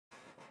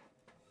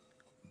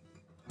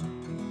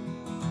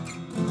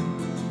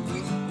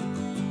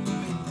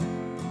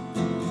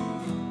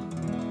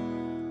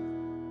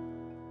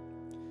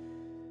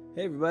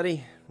Hey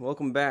everybody,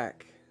 welcome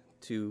back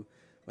to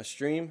my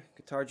stream,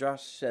 Guitar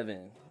Josh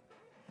 7.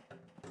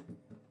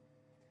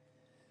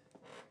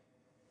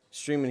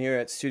 Streaming here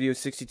at Studio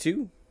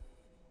 62,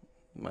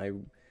 my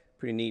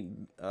pretty neat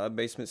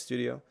basement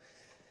studio.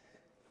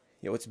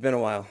 Yo, it's been a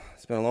while.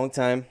 It's been a long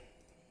time.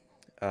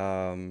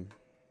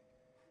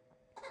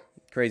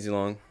 Crazy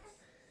long.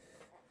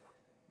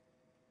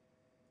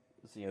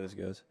 Let's see how this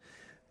goes.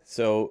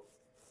 So,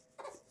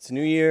 it's a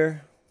new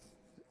year,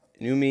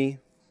 new me.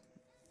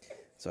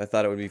 So I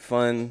thought it would be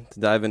fun to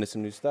dive into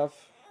some new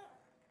stuff.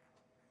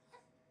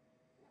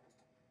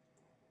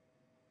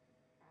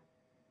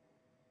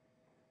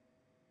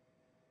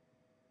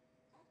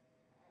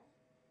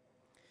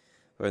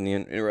 Pardon the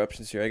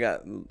interruptions here. I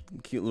got a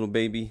cute little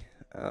baby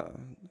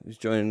who's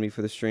joining me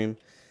for the stream.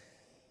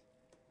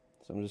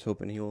 So I'm just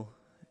hoping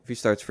if he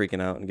starts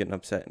freaking out and getting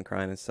upset and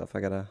crying and stuff, I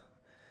gotta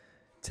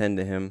tend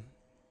to him.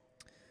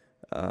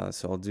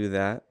 So I'll do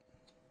that.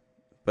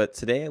 But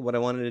today, what I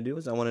wanted to do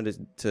is I wanted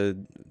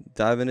to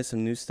dive into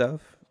some new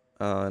stuff,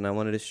 and I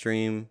wanted to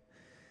stream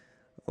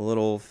a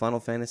little Final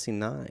Fantasy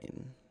IX.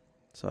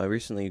 So I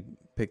recently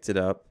picked it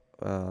up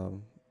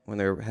when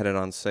they were headed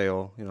on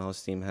sale. You know,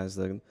 Steam has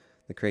the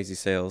crazy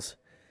sales.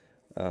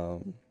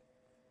 Got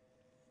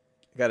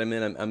him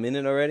in. I'm in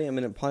it already. I'm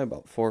in it probably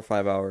about 4 or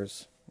 5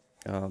 hours,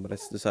 but I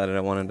decided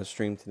I wanted to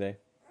stream today.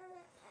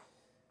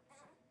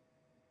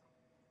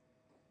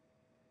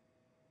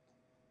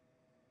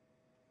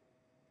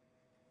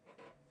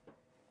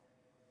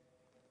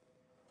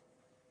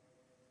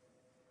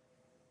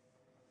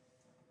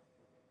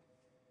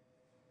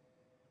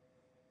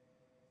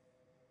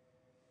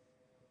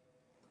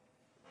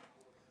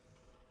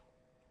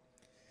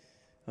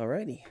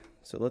 Alrighty,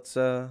 so let's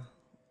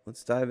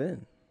dive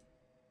in.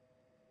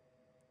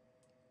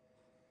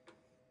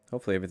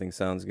 Hopefully everything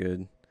sounds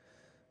good.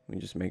 Let me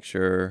just make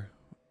sure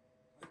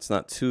it's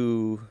not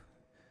too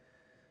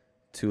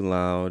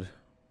loud.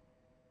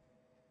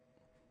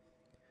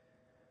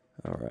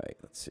 All right,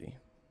 let's see.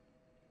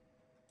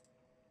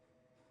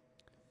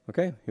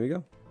 Okay, here we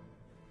go.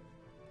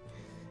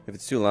 If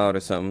it's too loud or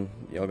something,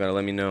 y'all gotta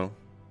let me know.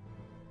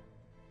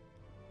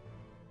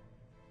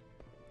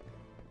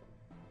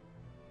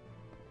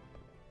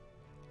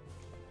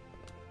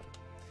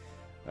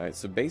 Alright,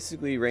 so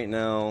basically right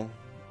now,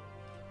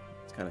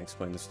 let's kind of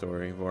explain the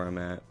story of where I'm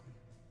at.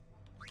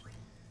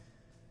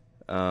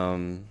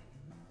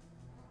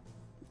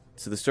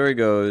 So the story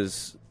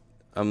goes,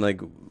 I'm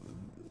like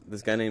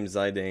this guy named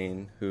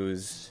Zidane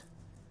who's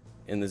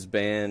in this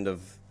band of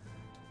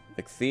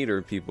like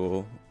theater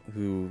people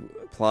who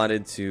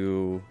plotted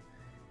to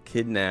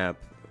kidnap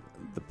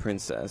the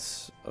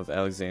princess of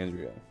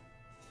Alexandria.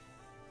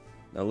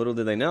 Now little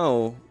did they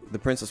know, the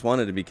princess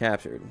wanted to be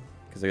captured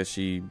because I guess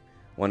she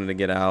wanted to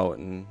get out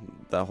and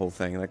that whole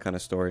thing, that kind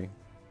of story,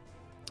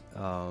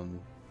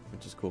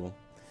 which is cool.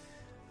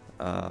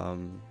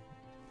 And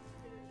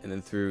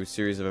then through a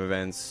series of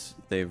events,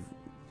 they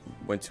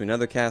went to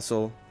another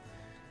castle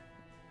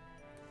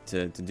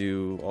to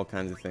do all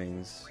kinds of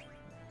things.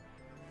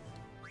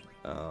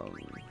 Yeah.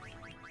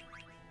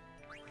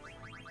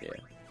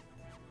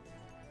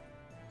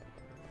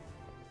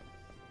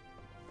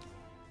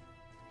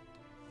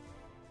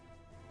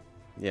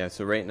 Yeah,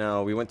 so right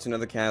now we went to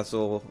another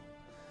castle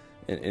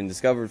and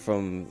discovered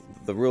from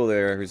the ruler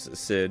there, who's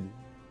Sid,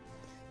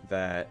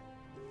 that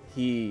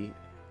he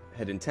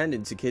had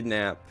intended to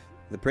kidnap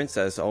the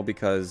princess all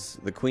because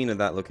the queen of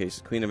that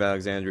location, Queen of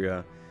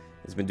Alexandria,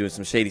 has been doing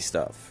some shady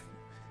stuff.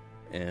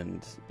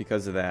 And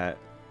because of that,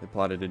 they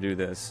plotted to do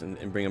this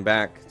and bring him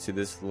back to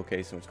this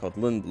location, which is called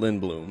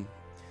Lindblum.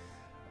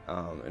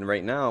 And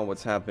right now,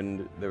 what's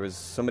happened, there was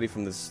somebody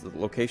from this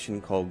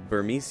location called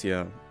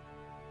Burmecia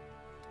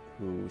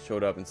who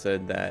showed up and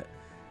said that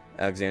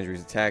Alexandria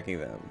is attacking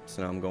them.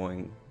 So now I'm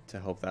going to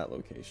help that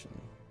location.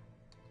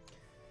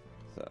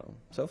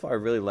 So far I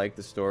really like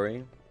the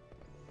story.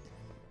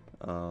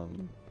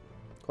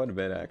 Quite a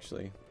bit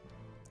actually.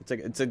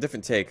 It's a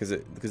different take because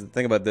the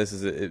thing about this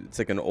is it's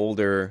like an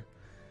older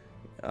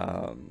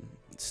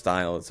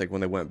style. It's like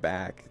when they went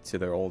back to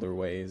their older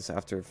ways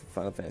after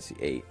Final Fantasy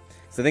VIII.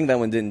 So I think that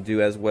one didn't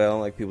do as well.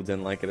 Like people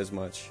didn't like it as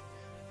much,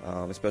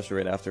 especially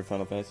right after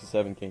Final Fantasy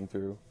VII came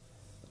through.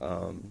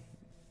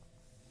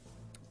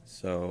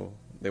 So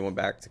they went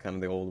back to kind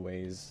of the old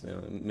ways, you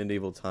know,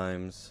 medieval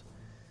times.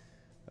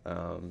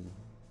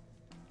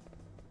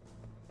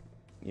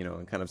 You know,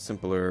 and kind of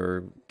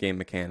simpler game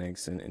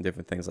mechanics and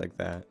different things like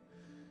that.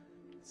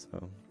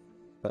 So,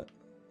 but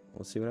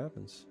we'll see what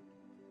happens.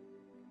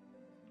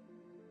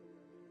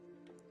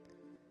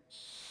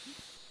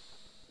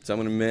 So I'm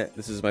gonna admit,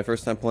 this is my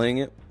first time playing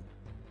it.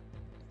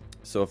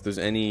 So if there's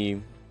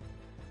anything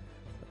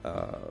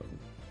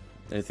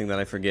that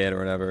I forget or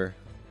whatever,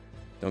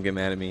 don't get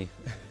mad at me.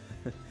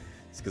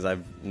 It's because I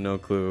have no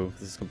clue.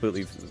 This is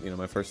completely, you know,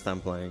 my first time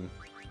playing.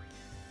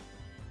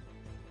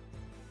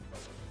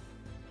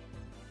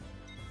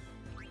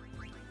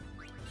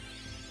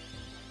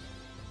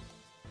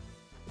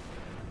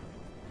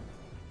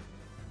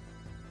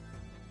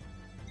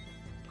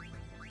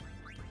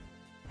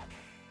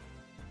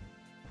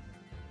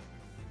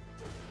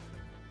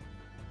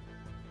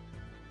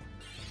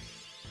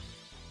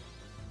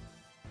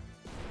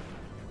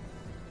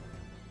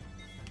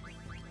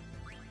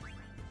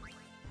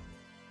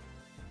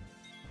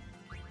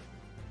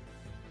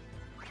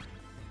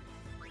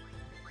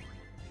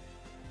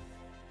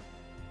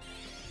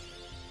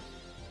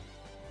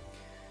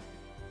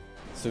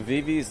 So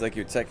Vivi is like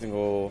your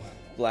technical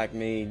black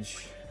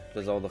mage,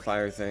 does all the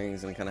fire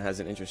things, and kind of has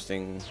an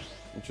interesting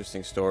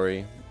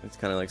story. It's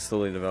kind of like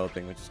slowly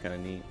developing, which is kind of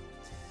neat.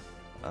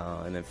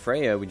 And then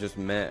Freya, we just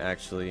met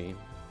actually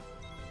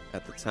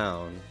at the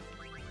town.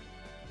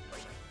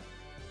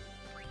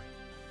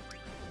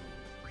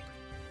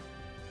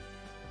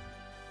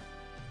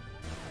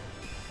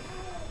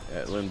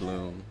 At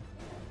Lindblom.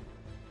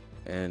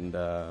 And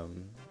kind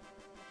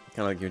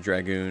of like your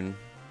dragoon.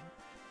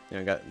 You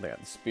know, they got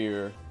the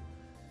spear,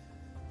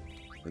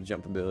 the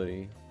jump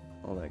ability,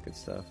 all that good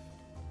stuff.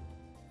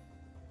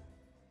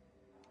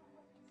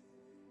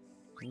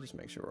 Let me just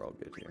make sure we're all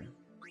good here.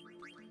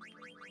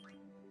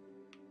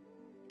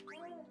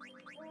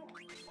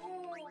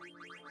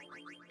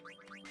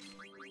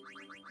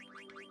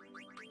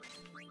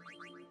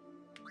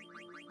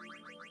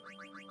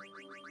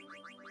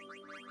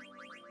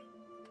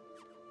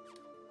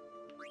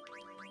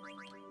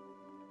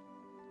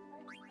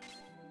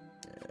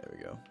 There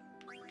we go.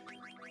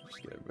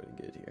 Just get everybody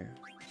good here.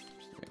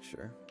 Just to make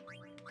sure.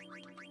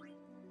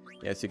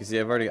 Yeah, so you can see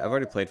I've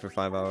already played for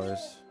 5 hours.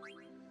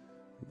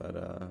 But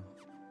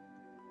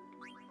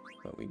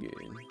we good.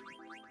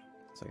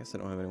 So I guess I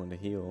don't have anyone to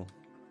heal.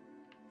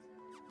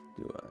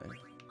 Do I?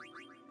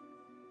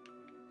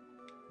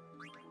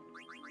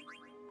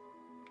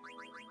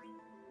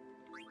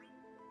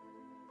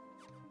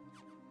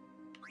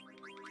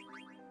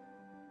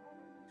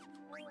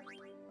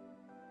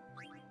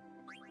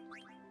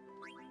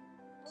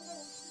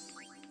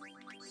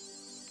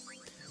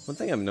 One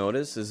thing I've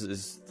noticed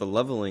is the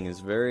leveling is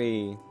it's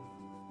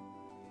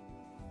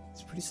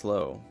pretty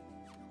slow.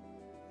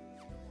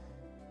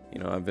 You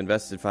know, I've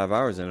invested 5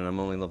 hours in it and I'm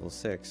only level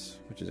 6,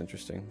 which is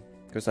interesting.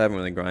 Because I haven't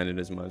really grinded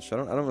as much. I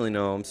don't really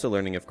know. I'm still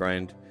learning if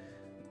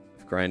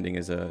grinding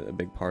is a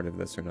big part of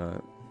this or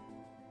not.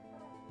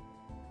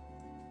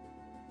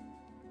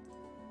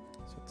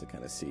 So to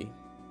kind of see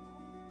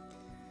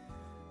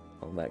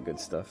all that good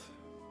stuff.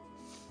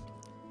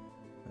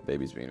 My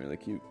baby's being really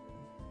cute.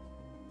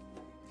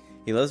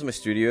 He loves my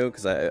studio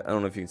because I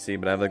don't know if you can see,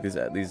 but I have like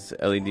these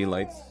LED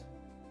lights.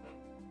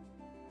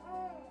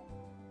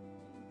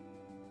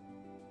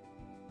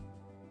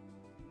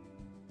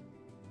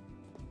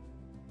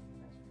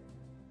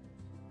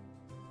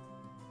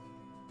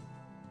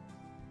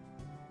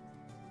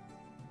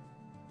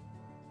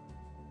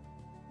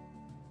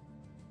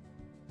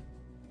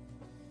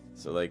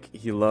 So like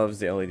he loves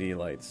the LED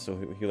lights, so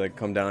he like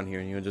come down here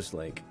and he'll just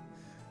like,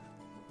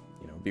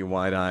 you know, be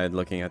wide-eyed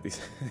looking at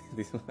these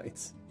these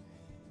lights.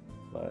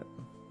 But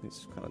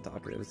he's kind of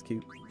talkative. It's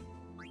cute.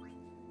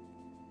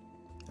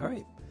 All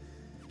right,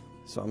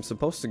 so I'm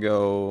supposed to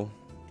go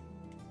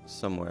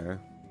somewhere.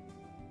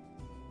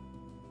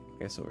 I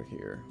guess over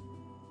here,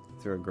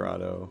 through a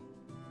grotto.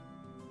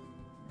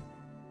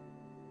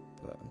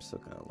 But I'm still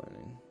kind of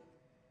learning.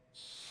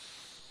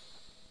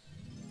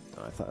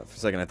 Oh, I thought for a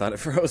second it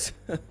froze.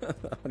 The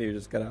audio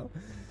just cut out.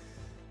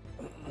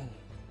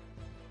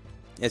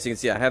 As you can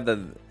see, I have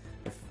the.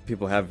 If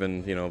people have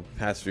been, you know,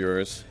 past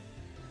viewers,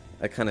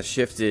 I kind of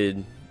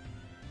shifted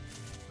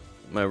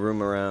my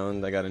room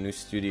around. I got a new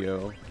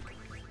studio,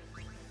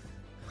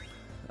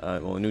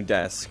 well, a new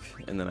desk,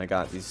 and then I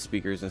got these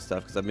speakers and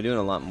stuff because I've been doing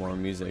a lot more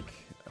music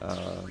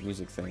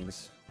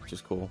things, which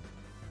is cool.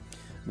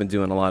 I've been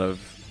doing a lot of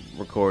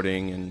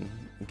recording and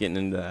getting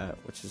into that,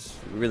 which is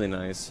really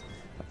nice.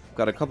 I've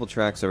got a couple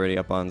tracks already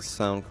up on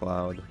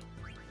SoundCloud,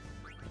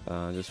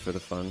 just for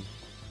the fun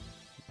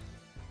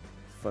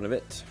of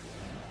it.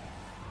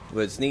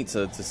 But it's neat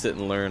to sit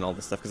and learn all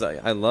this stuff because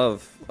I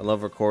love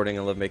recording.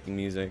 I love making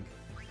music,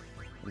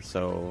 and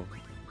so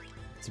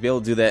to be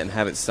able to do that and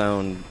have it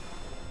sound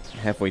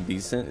halfway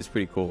decent is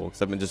pretty cool.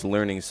 Because I've been just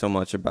learning so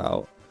much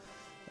about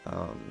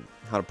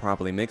how to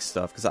properly mix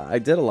stuff. Because I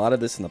did a lot of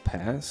this in the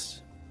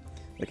past,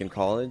 like in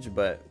college.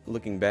 But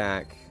looking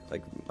back,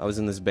 like I was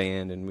in this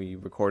band and we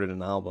recorded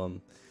an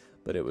album,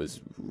 but it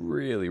was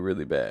really,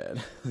 really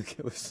bad. Like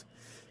it was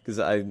because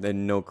I had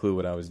no clue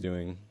what I was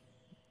doing.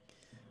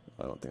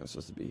 I don't think I'm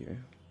supposed to be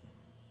here.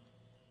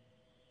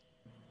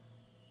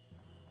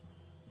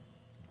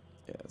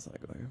 Yeah, let's not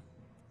go here.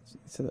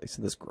 He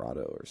said this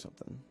grotto or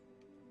something.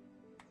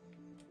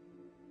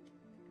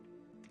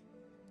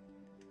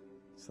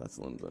 So that's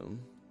Lindblom.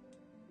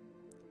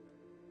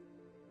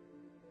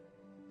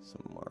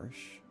 Some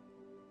marsh.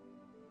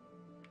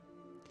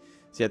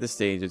 See, at this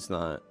stage, it's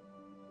not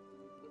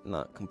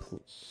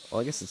complete.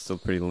 Well, I guess it's still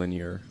pretty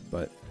linear,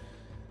 but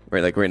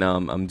right now,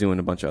 I'm doing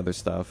a bunch of other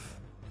stuff.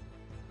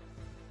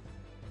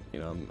 You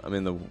know, I'm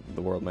in the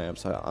world map,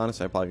 so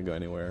honestly, I probably could go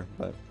anywhere,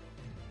 but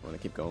I want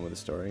to keep going with the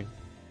story.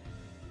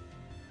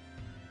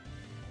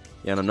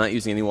 Yeah, and I'm not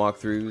using any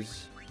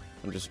walkthroughs.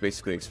 I'm just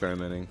basically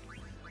experimenting,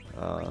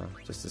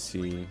 just to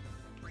see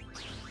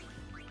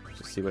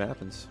what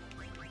happens.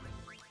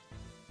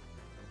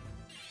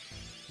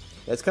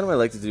 That's kind of what I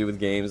like to do with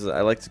games. I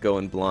like to go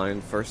in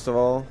blind first of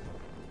all.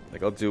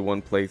 Like I'll do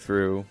one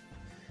playthrough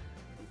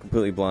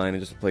completely blind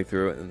and just play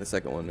through it, and the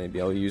second one maybe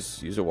I'll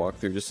use a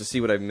walkthrough just to see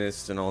what I've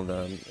missed and all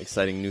the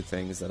exciting new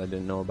things that I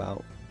didn't know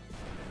about.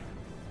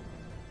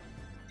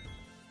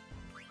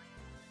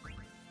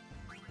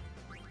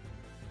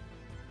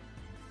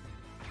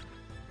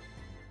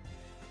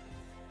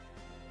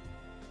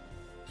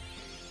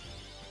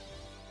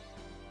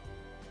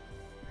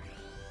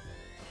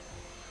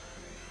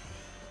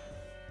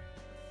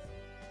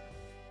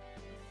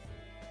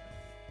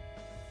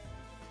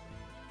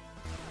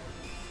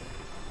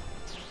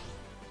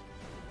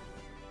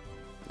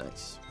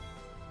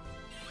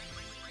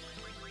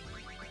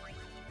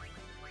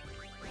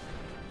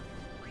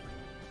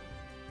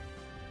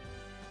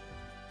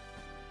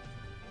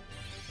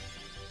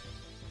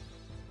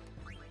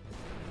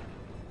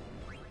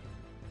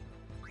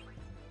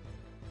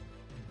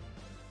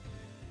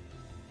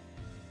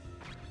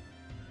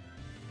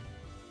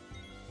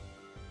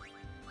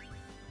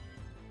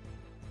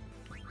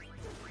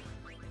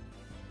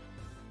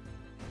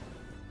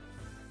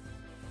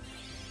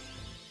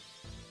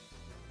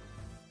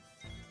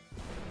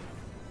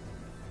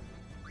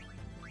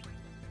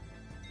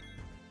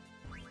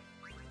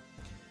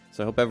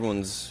 So I hope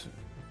everyone's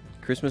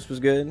Christmas was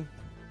good,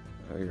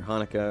 or your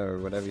Hanukkah, or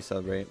whatever you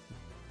celebrate.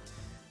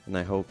 And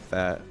I hope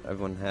that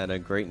everyone had a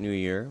great New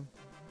Year.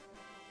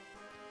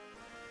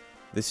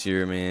 This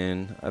year,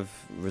 man, I've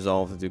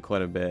resolved to do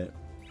quite a bit,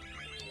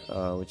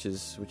 which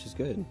is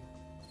good.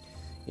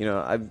 You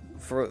know,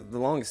 for the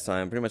longest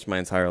time, pretty much my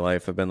entire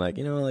life, I've been like,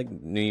 you know, like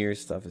New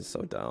Year's stuff is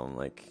so dumb.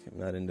 Like, I'm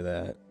not into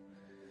that.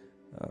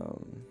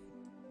 Let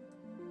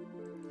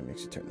me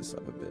actually turn this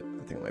up a bit.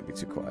 I think it might be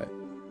too quiet.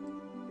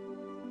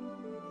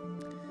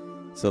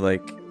 So,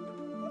 like,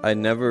 I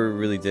never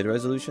really did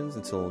resolutions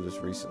until just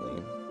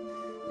recently.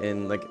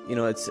 And, like, you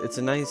know, it's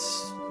a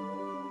nice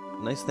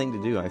thing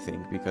to do, I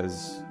think,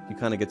 because you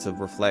kind of get to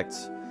reflect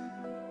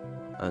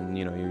on,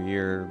 you know, your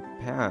year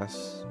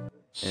past,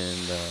 and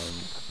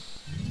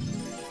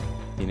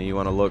you know, you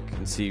want to look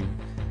and see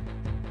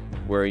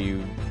where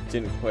you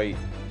didn't quite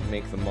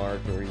make the mark,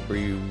 or where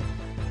you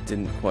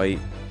didn't quite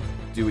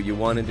do what you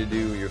wanted to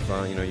do, or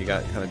you know, you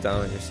got kind of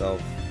down on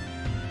yourself.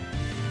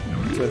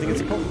 So I think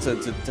it's important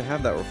to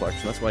have that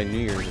reflection. That's why New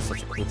Year's is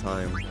such a cool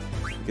time,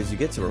 because you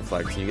get to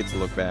reflect and you get to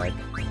look back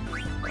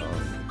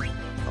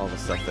all the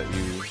stuff that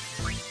you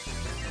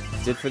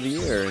did for the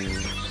year, and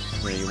you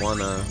know, you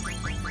wanna.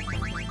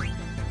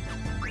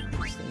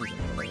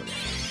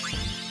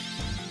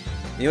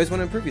 You always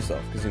want to improve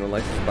yourself, because, you know,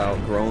 life is about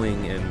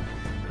growing and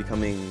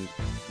becoming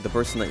the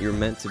person that you're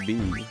meant to be,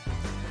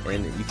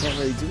 and you can't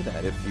really do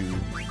that if you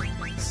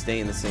stay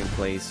in the same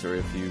place, or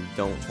if you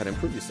don't try to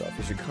improve yourself.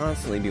 You should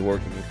constantly be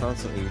working and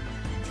constantly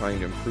trying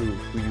to improve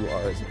who you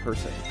are as a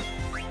person.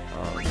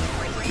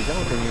 If you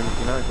don't, then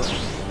you're not growing.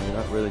 You're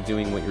not really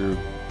doing what you're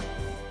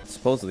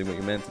supposedly what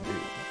you're meant to do.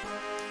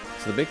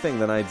 So the big thing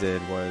that I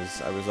did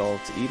was I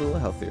resolved to eat a little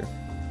healthier,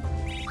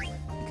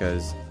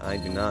 because I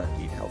do not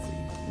eat healthy,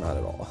 not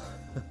at all.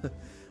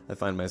 I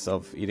find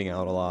myself eating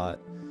out a lot,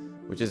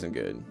 which isn't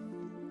good.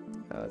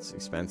 It's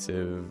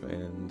expensive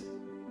and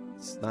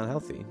it's not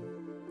healthy.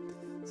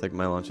 It's like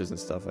my lunches and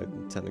stuff, I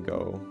tend to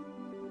go,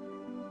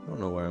 I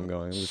don't know where I'm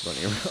going, I'm just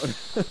running around.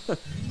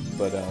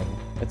 But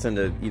I tend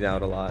to eat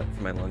out a lot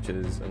for my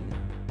lunches, and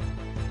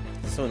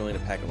it's so annoying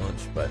to pack a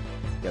lunch, but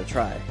you gotta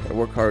try, gotta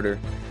work harder.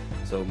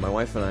 So my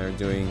wife and I are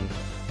doing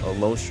a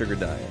low sugar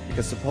diet,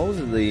 because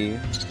supposedly,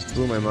 it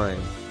blew my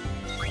mind,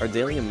 our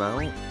daily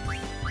amount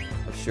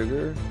of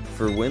sugar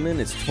for women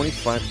is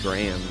 25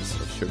 grams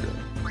of sugar.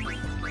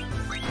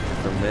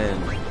 For men,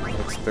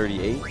 it's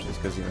 38,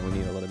 just because, you know, we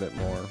need a little bit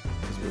more,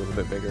 because we're a little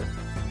bit bigger.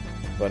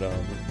 But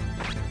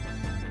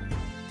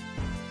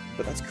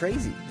that's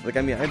crazy. Like,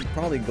 I mean, I'd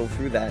probably go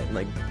through that,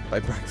 like, by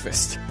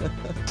breakfast.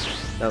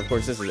 Now, of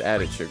course, this is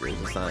added sugars.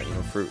 It's not, you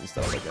know, fruit and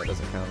stuff like that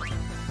doesn't count.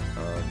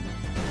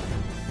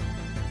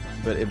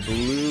 But it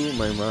blew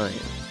my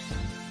mind.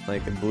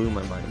 Like, it blew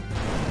my mind.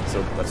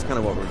 So that's kind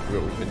of what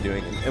we've been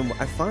doing. And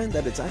I find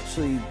that it's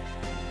actually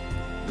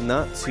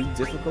not too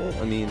difficult.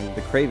 I mean,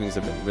 the cravings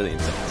have been really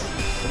intense.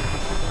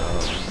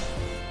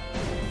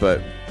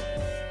 But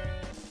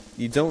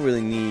you don't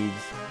really need...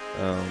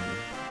 I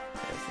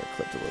guess I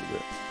clipped a little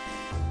bit.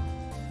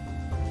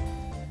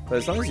 But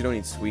as long as you don't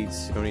eat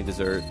sweets, you don't eat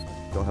dessert,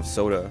 you don't have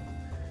soda,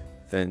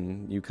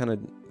 then you kind of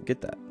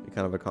get that. You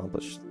kind of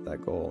accomplish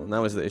that goal. And that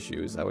was the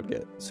issue, is I would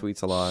get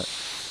sweets a lot.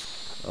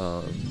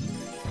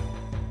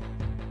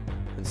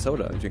 And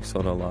soda. I drink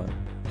soda a lot.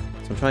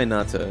 So I'm trying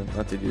not to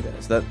do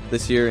that. So that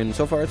this year, and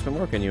so far it's been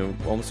working, you know,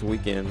 almost a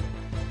weekend.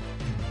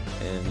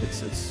 And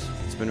it's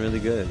been really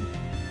good.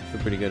 I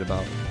feel pretty good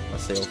about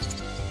myself.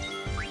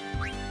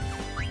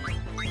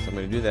 So I'm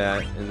gonna do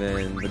that, and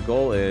then the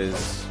goal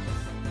is,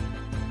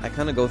 I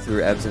kind of go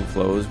through ebbs and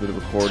flows with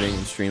recording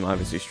and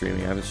obviously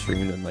streaming. I haven't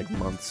streamed in like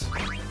months.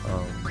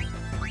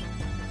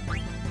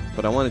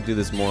 But I want to do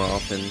this more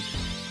often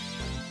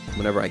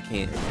whenever I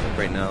can. Like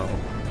right now,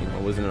 you know,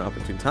 it wasn't an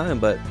opportune time,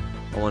 but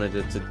I wanted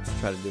to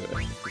try to do it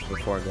just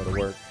before I go to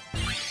work.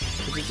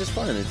 Which is just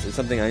fun. It's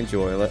something I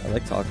enjoy. I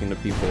like talking to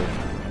people.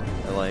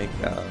 I like,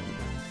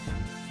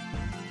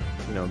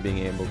 you know, being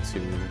able to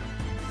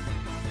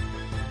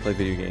play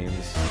video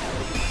games.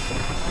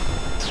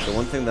 The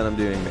one thing that I'm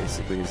doing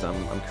basically is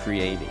I'm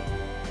creating.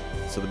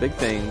 So the big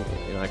thing,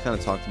 you know, I kind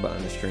of talked about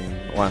on the stream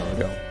a while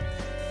ago,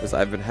 was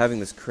I've been having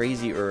this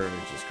crazy urge,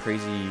 this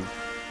crazy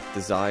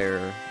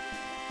desire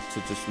to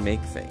just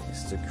make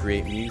things, to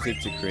create music,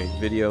 to create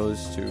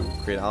videos, to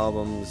create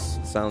albums,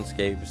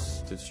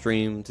 soundscapes, to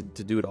stream, to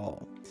do it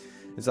all.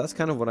 And so that's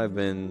kind of what I've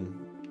been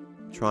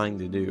trying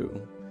to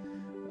do.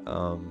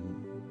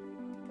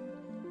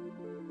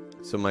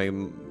 So my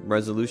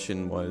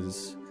resolution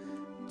was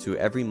to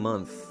every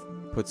month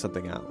put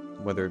something out,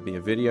 whether it be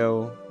a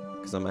video,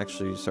 because I'm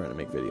actually starting to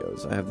make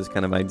videos. I have this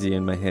kind of idea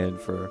in my head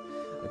for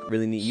a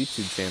really neat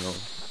YouTube channel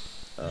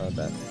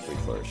that hopefully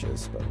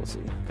flourishes, but we'll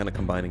see. Kind of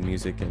combining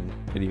music and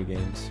video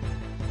games.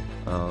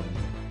 So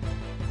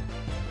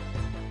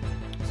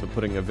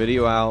putting a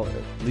video out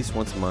at least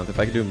once a month. If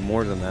I could do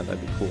more than that, that'd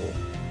be cool.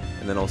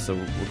 And then also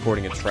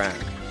recording a track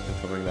and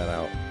putting that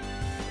out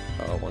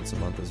once a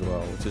month as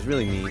well, which is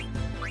really neat.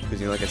 Because,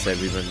 you know, like I said,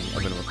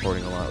 I've been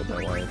recording a lot with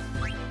my wife.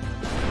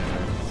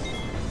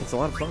 It's a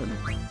lot of fun.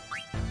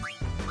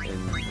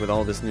 with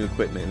all this new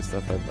equipment and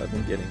stuff I've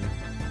been getting,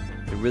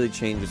 it really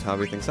changes how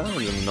everything sounds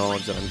and the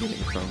knowledge that I'm getting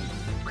from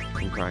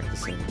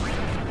practicing.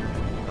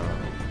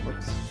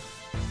 Whoops.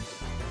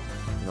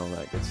 And all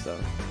that good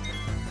stuff.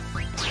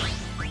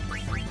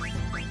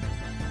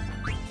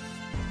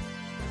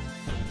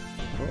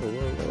 Whoa.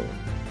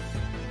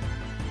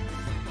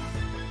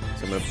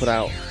 So I'm going to put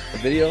out a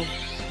video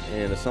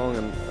and a song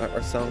on our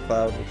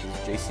SoundCloud, which is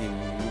JC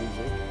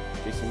Music.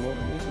 JC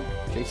Motor Music?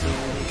 JC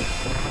Music?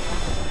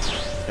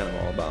 It's kind of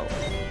all about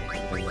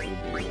everything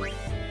that we do.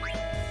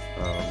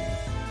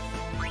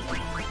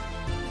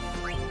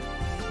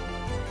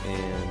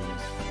 And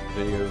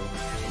video,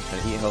 kind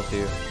of eat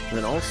healthier. And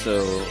then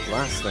also,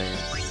 last thing,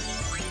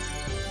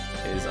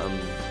 is I'm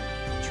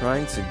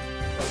trying to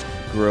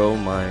grow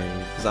my,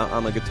 because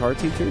I'm a guitar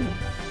teacher,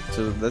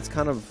 so that's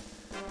kind of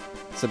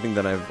something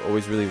that I've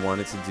always really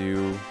wanted to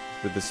do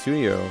with the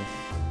studio,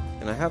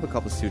 and I have a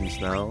couple students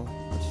now,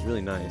 which is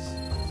really nice,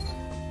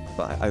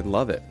 but I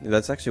love it.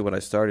 That's actually what I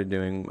started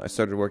doing. I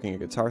started working at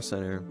Guitar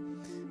Center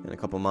and a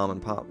couple mom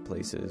and pop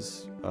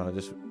places,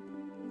 just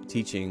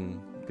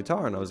teaching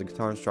guitar, and I was a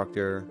guitar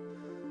instructor,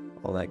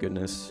 all that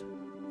goodness,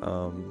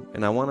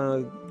 and I want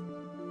to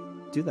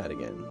do that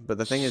again. But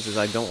the thing is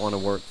I don't want to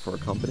work for a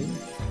company.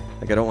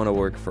 Like, I don't want to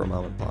work for a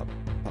mom and pop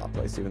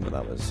place, even though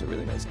that was a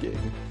really nice gig.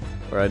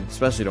 Or I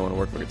especially don't want to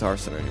work for Guitar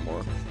Center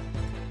anymore.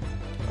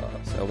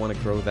 So I want to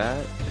grow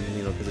that, and,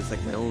 you know, because it's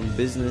like my own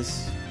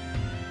business.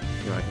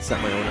 You know, I can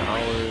set my own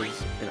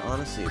hours, and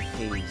honestly, it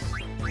pays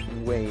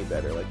way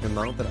better. Like, the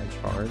amount that I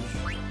charge,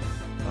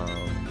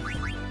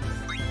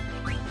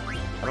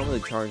 I don't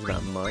really charge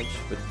that much.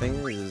 But the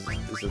thing is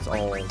it's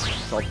all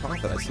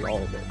profit. I see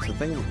all of it. So the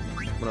thing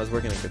when I was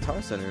working at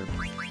Guitar Center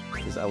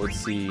is I would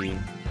see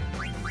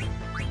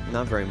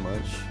not very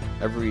much.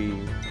 Every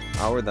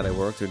hour that I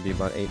worked would be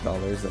about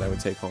 $8 that I would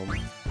take home.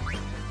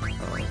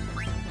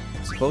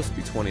 It's supposed to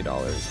be $20,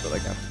 but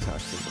like after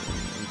taxes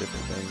and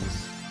different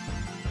things,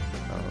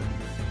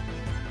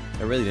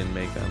 I really didn't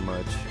make that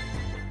much.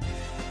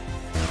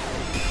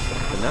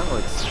 But now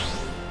it's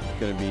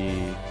gonna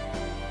be,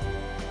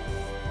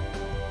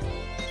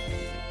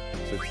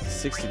 so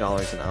it's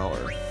 $60 an hour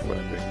for what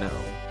I'm doing now.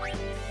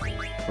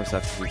 Of course, I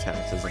have to do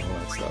taxes and all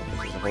that stuff,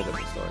 which is a whole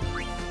different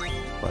story.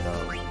 But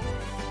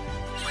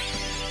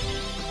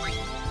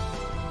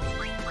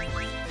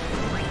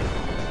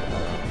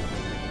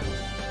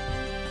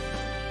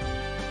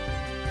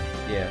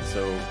yeah,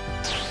 so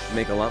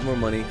make a lot more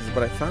money, because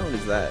what I found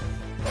is that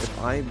if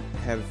I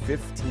have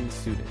 15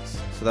 students,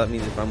 so that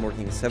means if I'm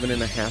working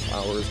 7.5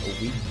 hours a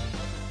week,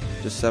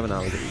 just 7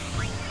 hours a week,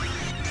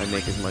 I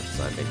make as much as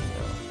I'm making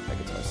now at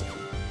Guitar Center.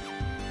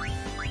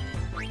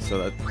 So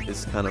that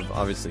is kind of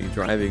obviously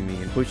driving me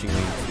and pushing me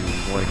to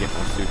want to get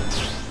more students.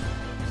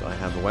 So I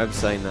have a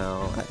website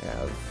now, I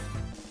have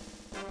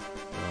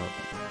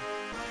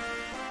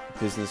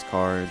business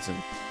cards, and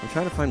I'm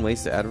trying to find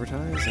ways to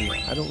advertise, and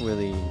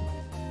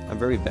I'm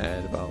very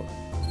bad about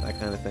that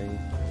kind of thing,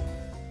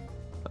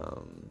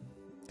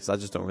 because I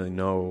just don't really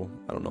know.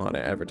 I don't know how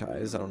to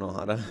advertise. I don't know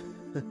how to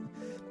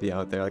be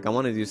out there. Like, I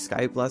want to do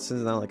Skype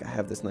lessons now. Like, I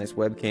have this nice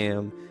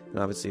webcam and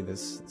obviously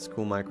this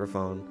cool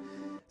microphone,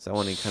 so I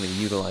want to kind of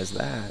utilize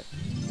that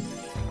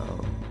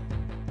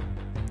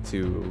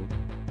to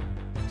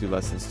do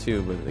lessons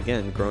too. But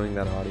again, growing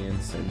that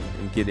audience and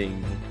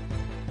getting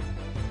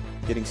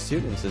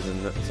students is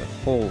a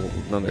whole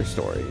another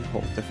story, a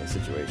whole different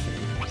situation.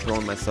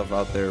 Throwing myself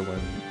out there when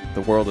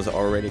the world is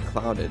already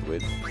clouded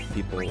with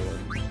people,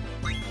 and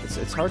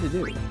it's hard to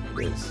do. It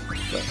is,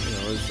 but you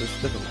know,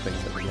 there's different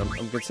things that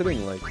I'm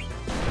considering, like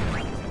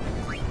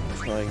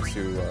trying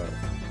to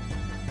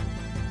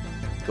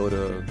go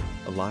to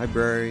a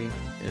library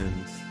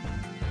and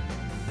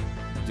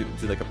do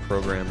like a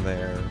program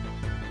there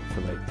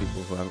for like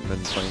people who haven't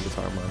been playing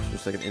guitar much,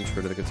 just like an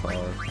intro to the guitar,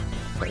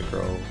 try to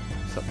grow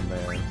something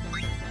there.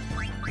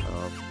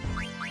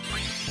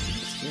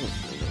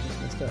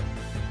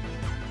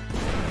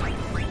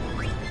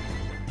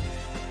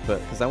 But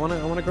because I want to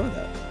grow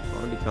that, I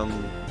want to become.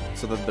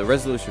 So the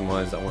resolution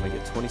was I want to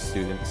get 20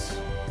 students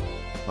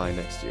by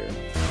next year,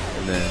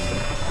 and then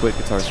quit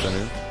Guitar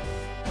Center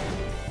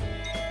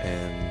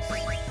and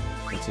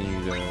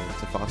continue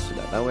to foster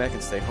that. That way I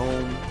can stay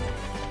home.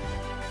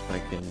 I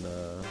can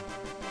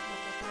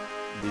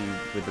be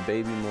with the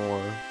baby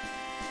more,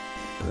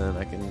 and then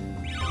I can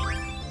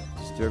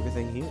just do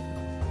everything here. You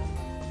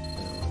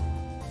know,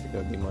 I think that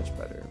would be much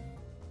better.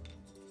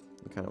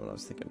 Kind of what I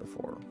was thinking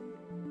before.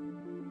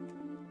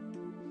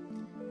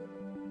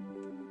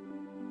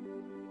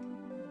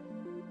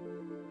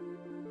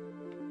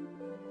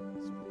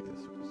 This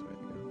way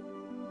to go.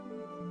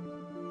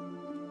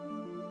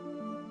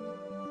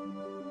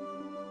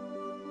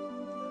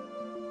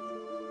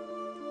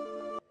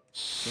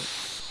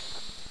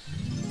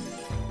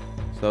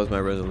 So that was my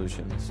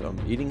resolution. So I'm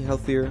eating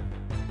healthier.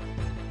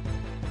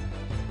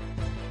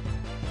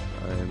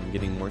 I'm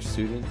getting more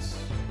students,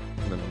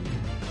 and then I'm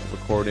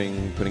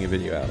recording, putting a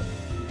video out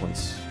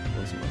once a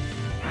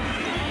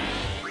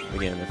month.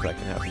 Again, if that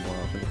can happen more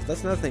often. Because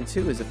that's another thing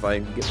too, is if I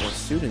get more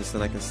students,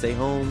 then I can stay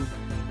home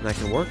and I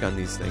can work on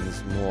these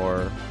things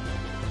more,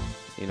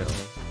 you know.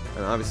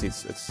 And obviously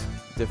it's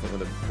different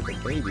with a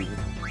baby.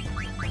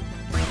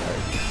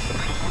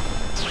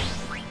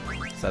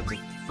 So I have to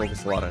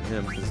focus a lot on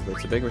him because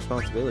it's a big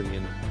responsibility,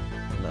 and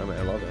I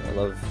love it. I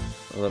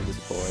love this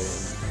boy.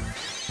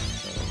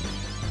 And,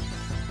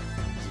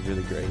 he's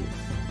really great.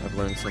 I've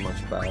learned so much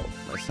about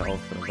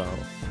myself and about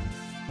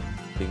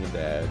being a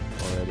dad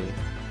already.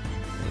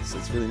 And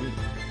it's really neat.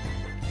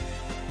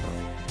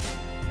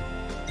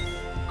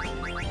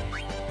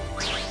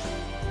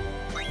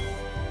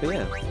 But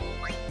yeah,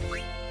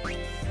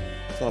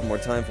 still have more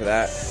time for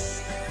that.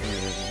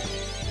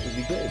 It would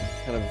be good,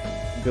 kind of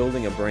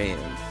building a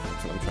brand.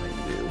 That's what I'm trying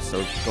to do.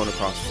 So going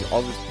across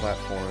all these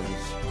platforms,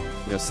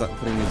 you know,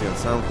 putting music on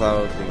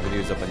SoundCloud, putting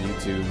videos up on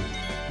YouTube.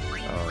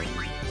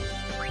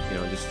 You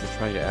know, just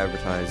trying to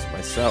advertise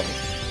myself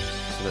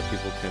so that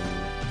people can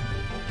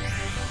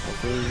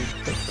hopefully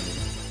click for me.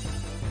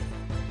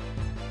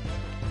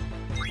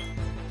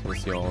 So we'll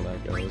see how all that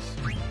goes.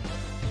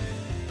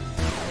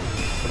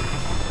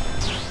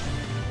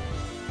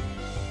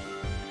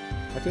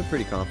 I feel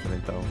pretty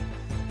confident though.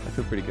 I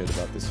feel pretty good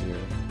about this year.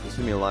 There's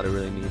gonna be a lot of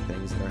really neat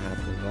things that are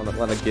happening. A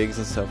lot of gigs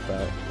and stuff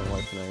that my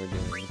wife and I are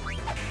doing.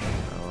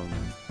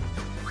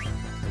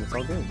 And it's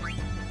all good.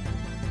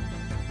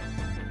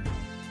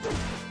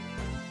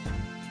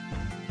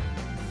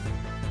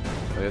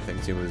 The other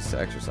thing too was to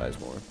exercise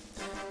more.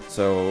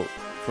 So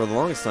for the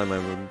longest time I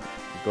would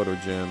go to a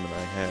gym and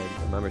I had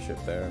a membership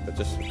there, but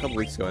just a couple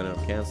weeks ago I ended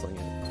up canceling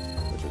it,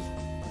 which was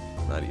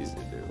not easy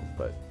to do,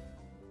 but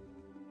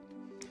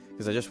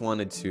because I just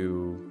wanted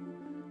to,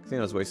 I think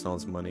I was wasting all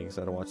this money because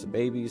I had to watch the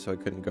baby, so I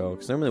couldn't go.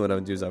 Because normally what I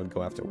would do is I would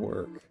go after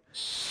work,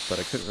 but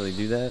I couldn't really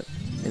do that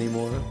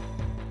anymore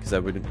because I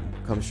would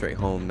come straight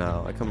home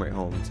now. I come right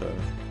home to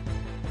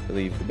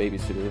relieve the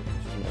babysitter,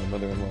 which is my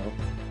mother-in-law.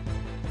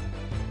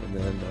 And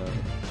then,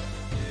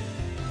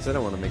 because I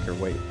don't want to make her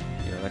wait,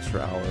 you know, an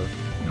extra hour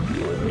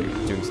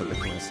doing something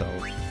for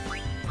myself.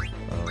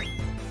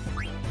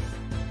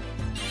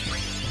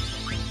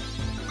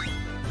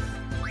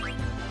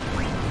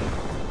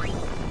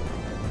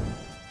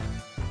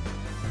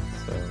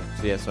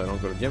 So yeah, so I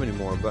don't go to the gym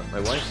anymore. But my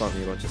wife bought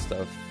me a bunch of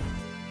stuff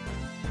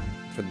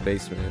for the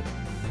basement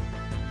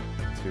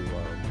to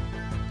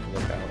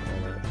work out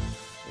and all that.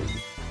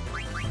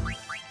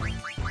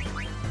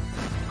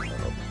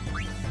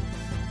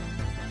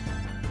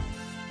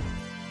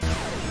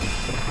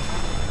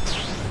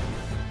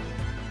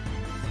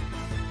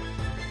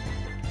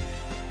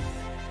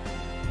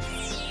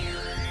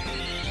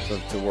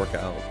 To work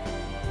out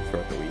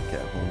throughout the week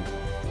at home.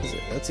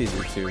 That's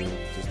easier too,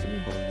 just to be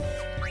home.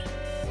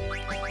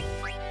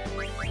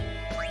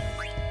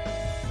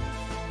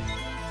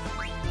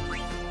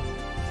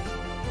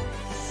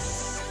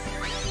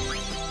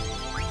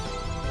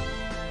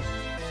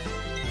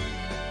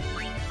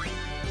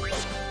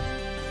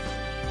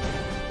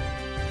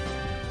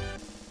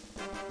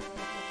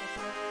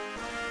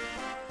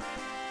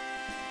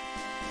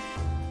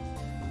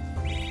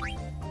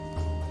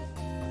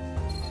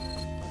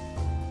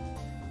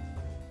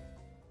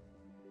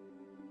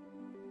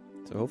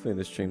 So hopefully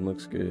this stream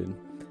looks good.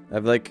 I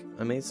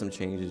made some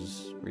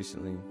changes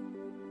recently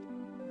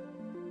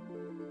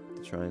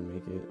to try and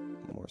make it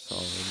more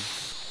solid.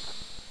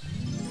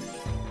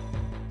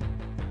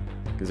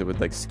 Because it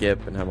would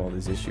skip and have all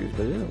these issues,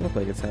 but it doesn't look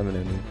like it's having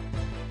any.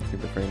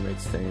 Keep the frame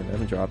rate staying. I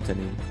haven't dropped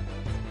any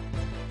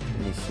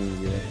scenes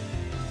yet.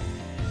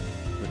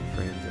 Any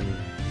frames, any.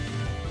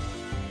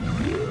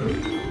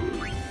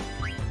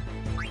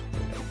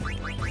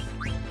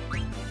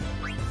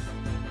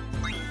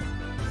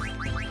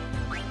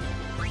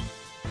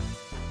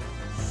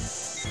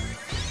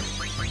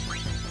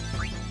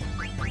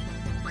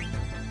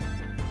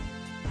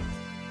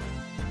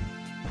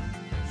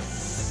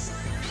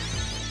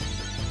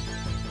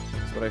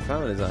 What I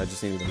found is I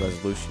just needed the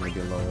resolution to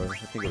be lower. I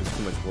think it was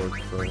too much work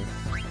for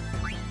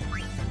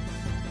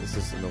the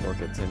system to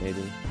work at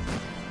 1080.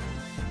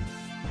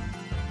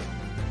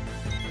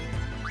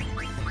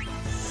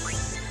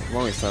 For the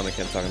longest time I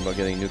kept talking about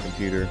getting a new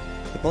computer.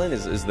 The plan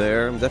is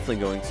there, I'm definitely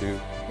going to,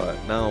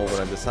 but now what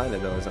I've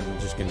decided though is I'm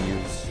just going to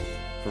use,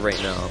 for right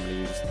now, I'm going to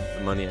use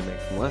the money I make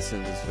from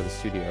lessons for the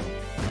studio.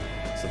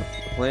 So the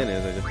plan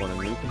is I just want a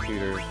new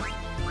computer,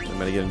 I'm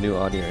going to get a new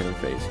audio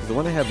interface. Because the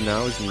one I have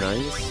now is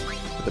nice,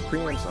 but the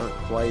preamps aren't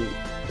quite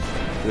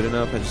good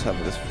enough. I just have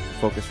this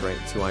Focusrite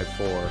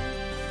 2i4,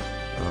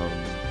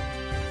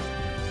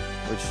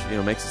 which, you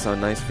know, makes it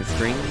sound nice for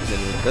streams,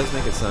 and it does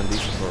make it sound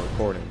decent for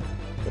recording.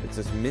 But it's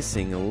just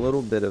missing a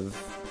little bit of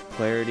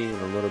clarity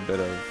and a little bit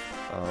of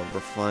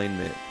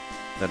refinement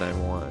that I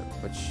want,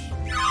 which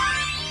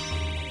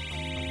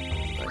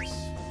nice.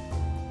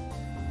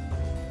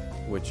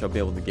 Which I'll be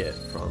able to get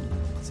from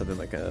something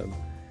like a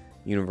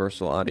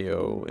universal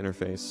audio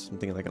interface. I'm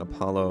thinking like an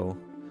Apollo.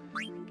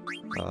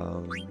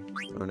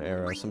 Or an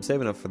Era, so I'm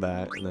saving up for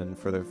that, and then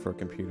for a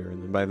computer,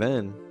 and then by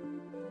then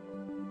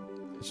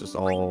it's just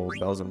all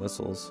bells and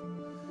whistles.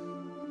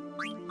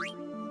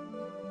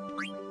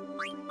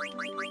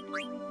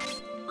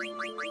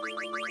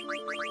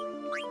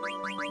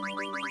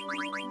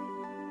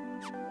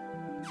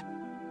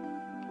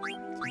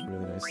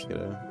 really nice to get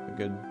a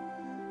good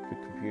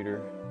computer.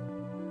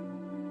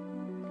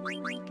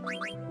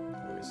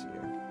 Let me see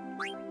here.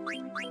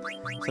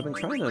 So I've been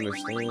trying to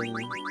understand.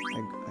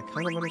 I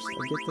kind of understand.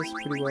 I get this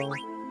pretty well.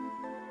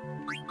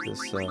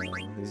 This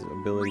these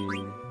abilities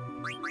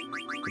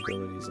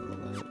and all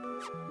that.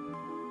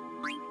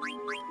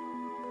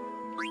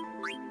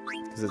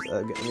 Because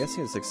I'm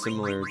guessing it's like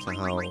similar to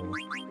how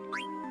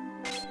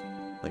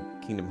like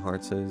Kingdom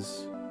Hearts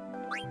is,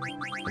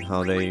 and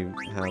how they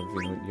have,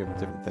 you know, you have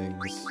different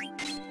things.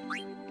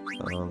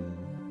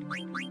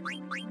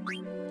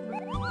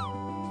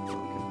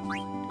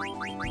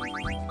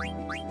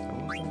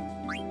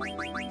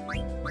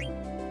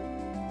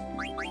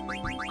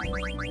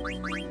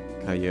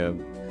 How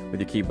you, with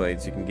your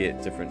keyblades, you can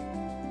get different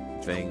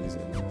things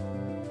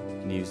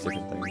and use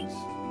different things.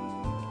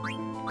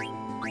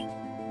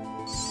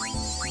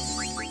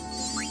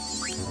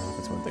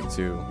 That's one thing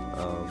too.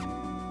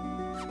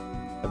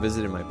 I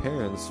visited my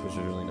parents, which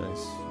was really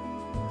nice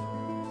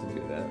to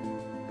do that,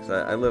 because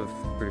I live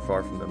pretty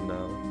far from them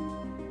now.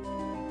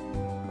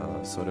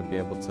 So to be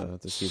able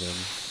to see them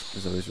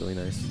is always really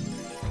nice.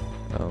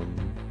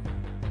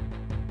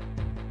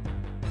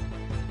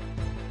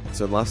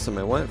 So the last time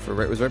I went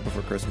it was right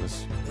before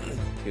Christmas.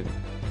 Excuse me.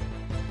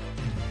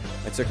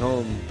 I took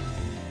home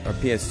our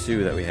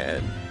PS2 that we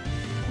had.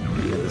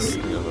 This,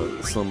 you know,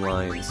 the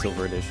Slimline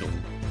Silver Edition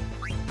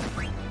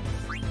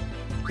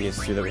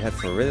PS2 that we had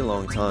for a really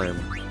long time.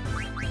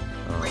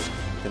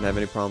 Didn't have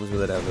any problems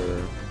with it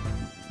ever.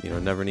 You know,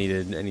 never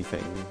needed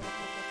anything.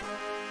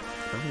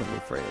 I'm not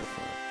afraid of it.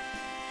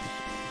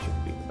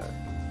 Should be in the back.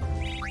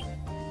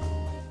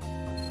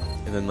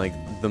 And then, like,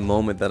 the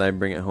moment that I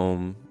bring it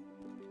home,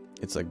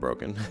 it's like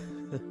broken.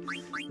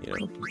 You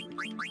know.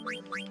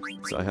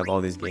 So I have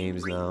all these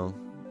games now.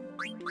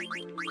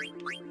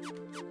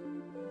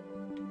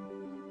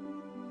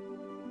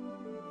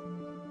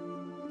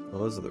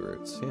 Well, those are the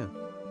routes. Yeah.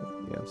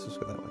 Yeah, let's just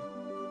go that way.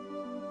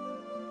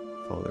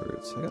 Follow the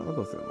routes. I'll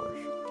go through the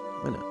marsh.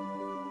 Why not?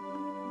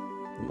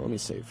 Let me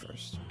save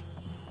first.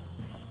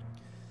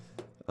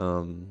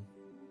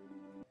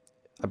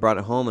 I brought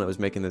it home and it was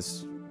making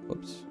this.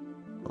 Whoops.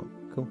 Oh,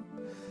 cool.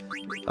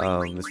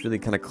 This really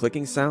kind of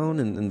clicking sound,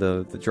 and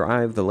the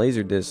drive, the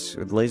laser disc,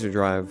 or the laser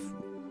drive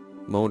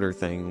motor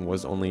thing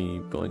was only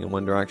going in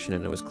one direction,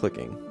 and it was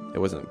clicking. It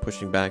wasn't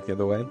pushing back the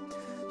other way.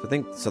 So I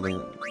think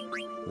something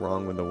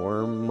wrong with the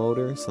worm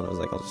motor. So I was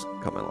like, I'll just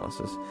cut my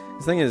losses.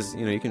 The thing is,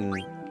 you know, you can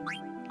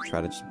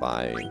try to just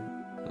buy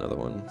another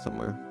one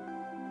somewhere.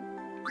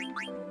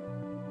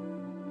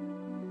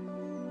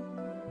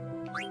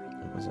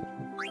 What was it?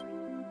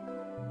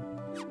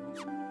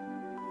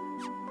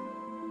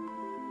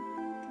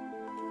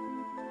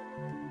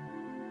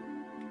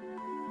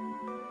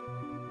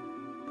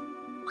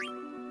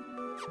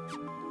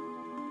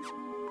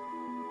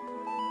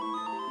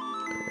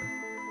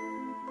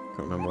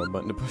 Can't remember what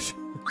button to push.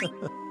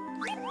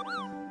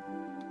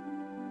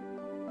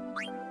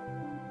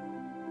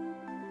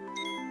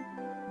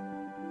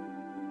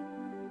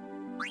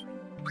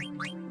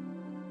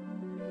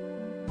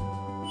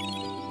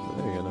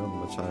 There you go, now I'm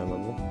much higher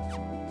level.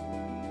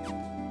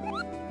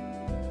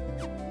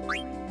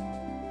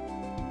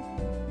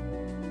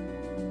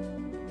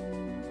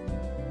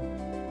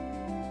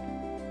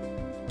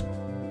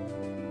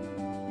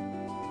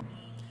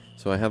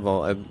 So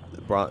I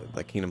brought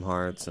like Kingdom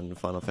Hearts and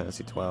Final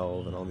Fantasy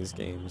 12 and all these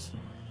games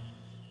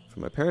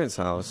from my parents'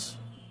 house,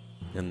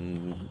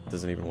 and it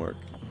doesn't even work.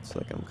 It's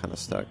like I'm kind of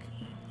stuck.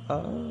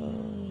 Oh.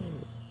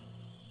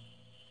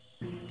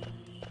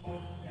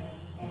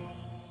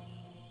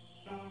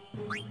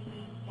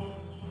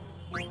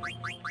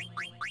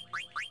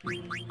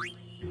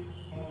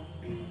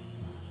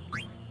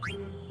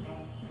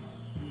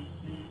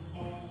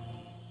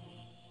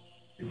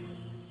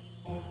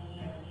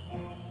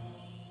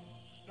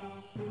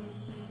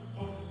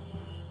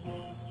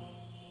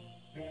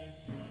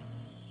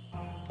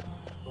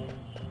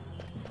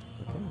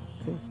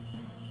 Cool.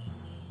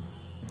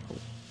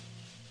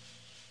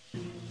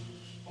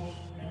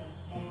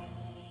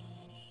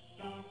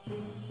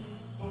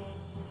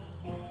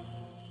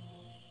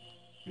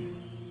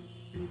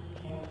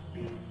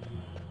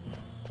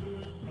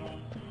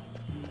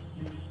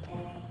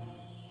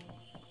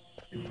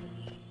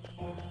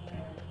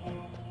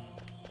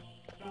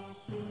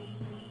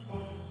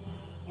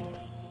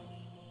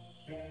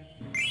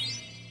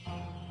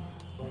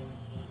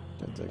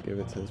 Have to give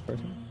it to this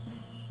person.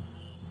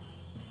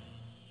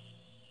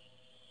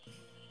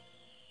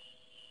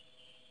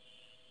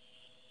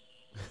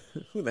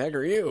 Who the heck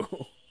are you?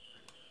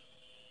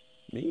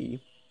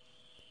 Me?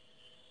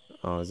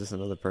 Oh, is this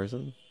another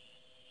person?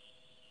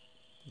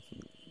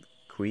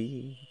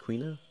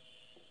 Queena?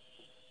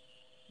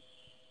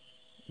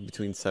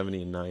 Between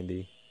 70 and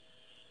 90.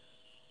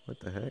 What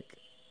the heck?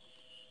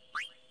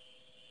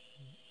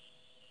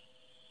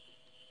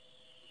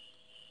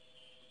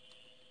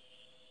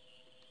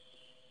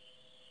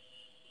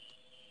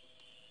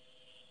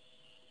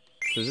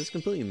 So is this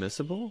completely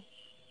missable?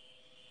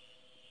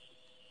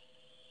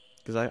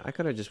 Because I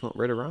could have just went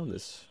right around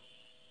this.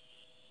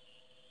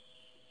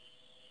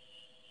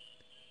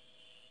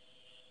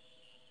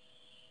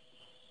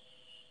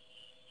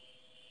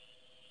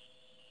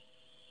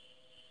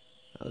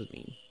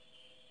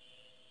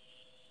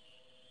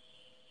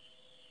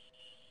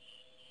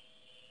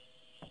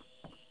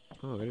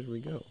 Oh, where did we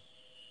go?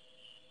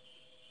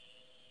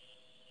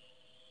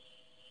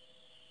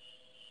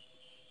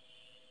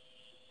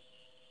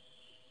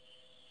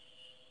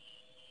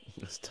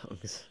 Those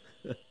tongues.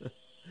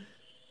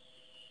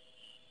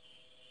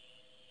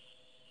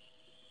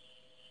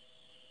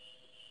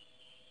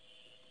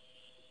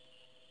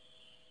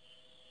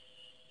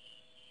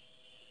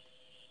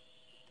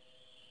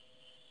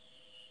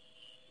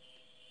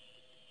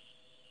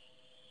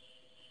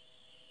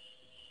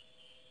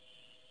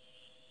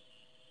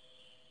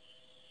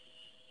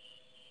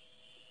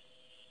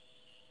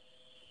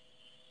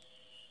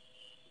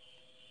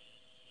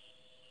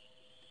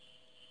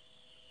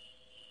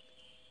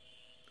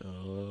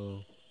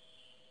 Oh.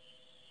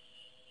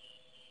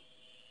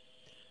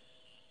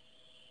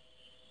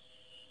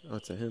 Oh,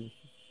 it's a him.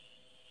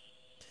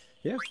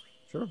 Yeah,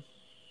 sure.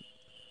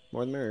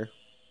 More the merrier.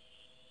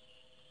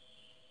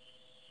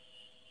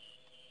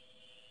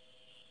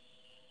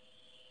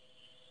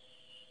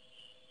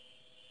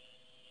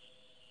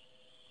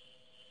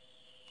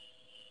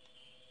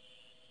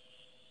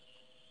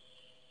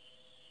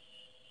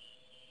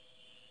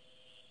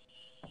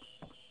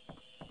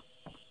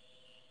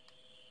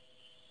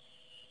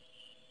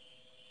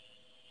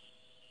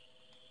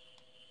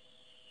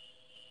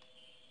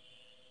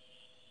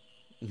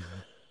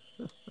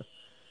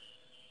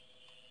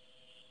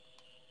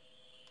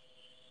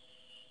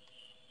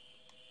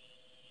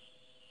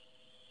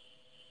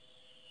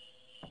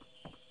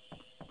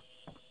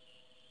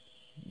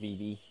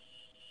 VV.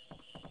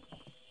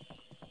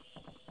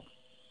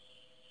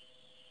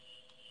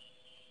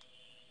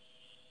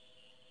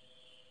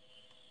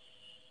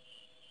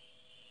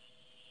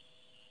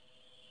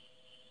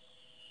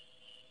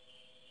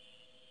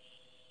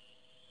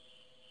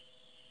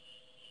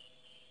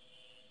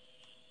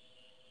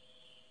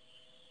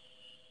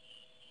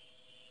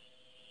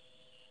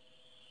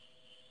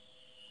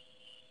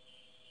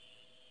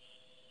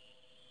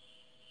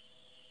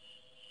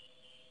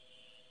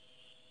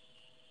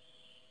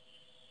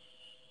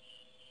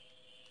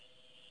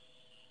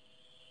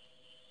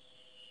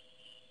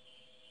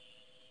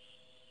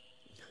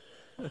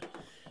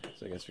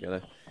 So I guess we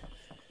gotta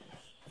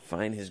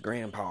find his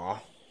grandpa.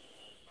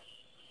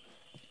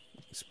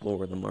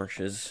 Explore the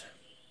marshes.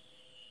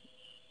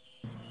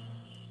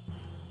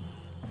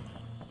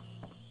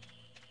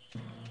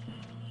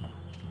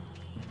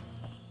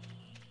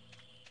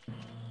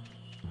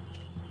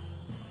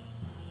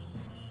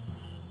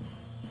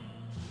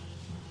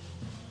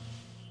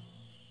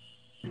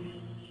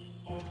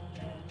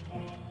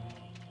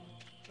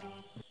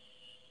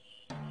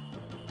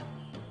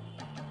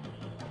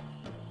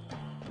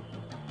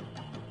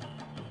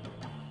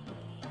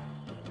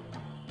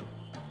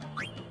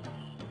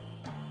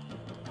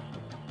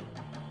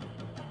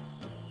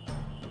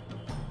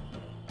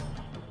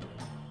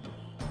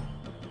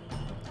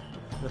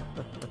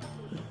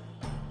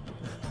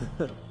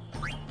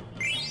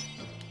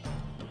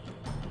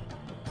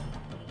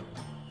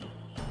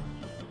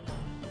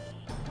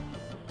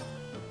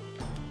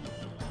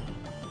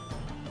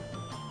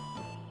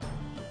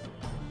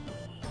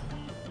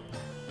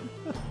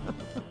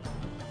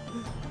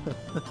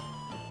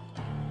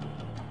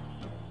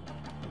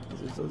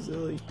 These are so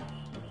silly.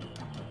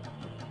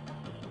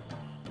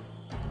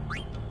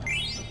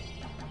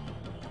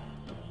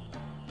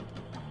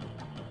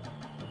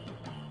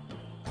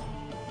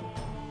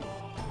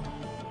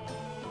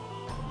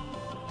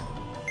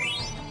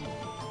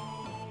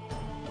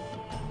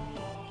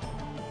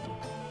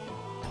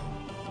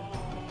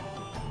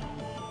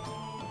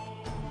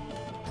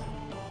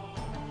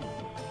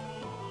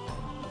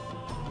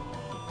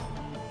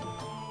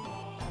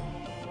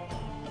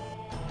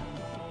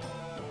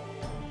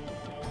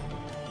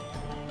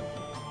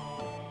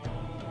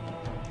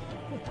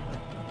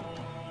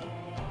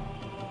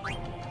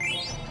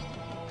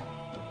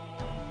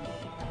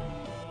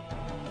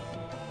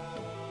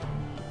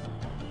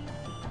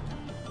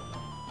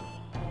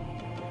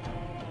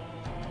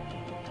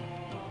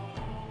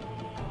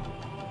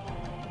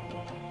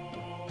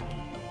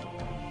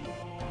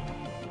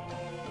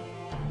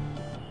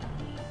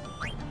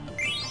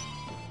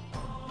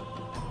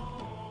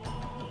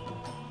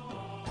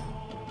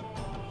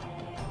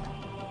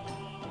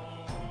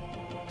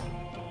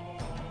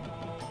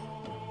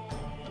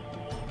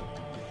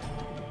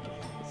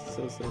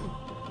 So silly.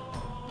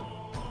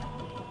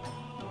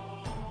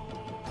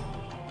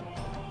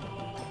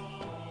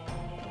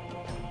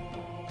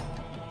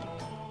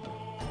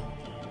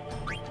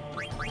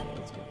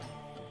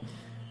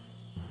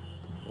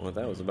 What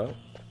that was about.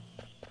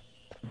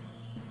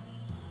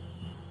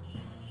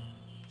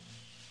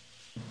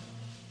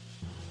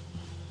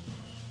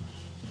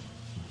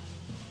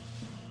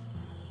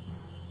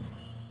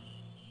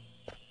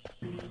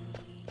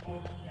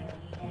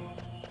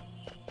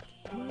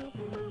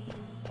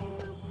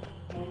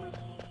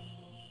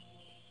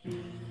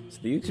 So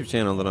the YouTube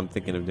channel that I'm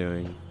thinking of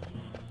doing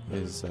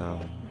is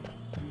I'm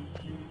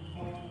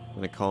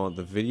gonna call it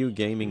the Video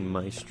Gaming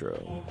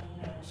Maestro.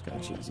 It's kind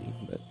of cheesy,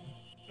 but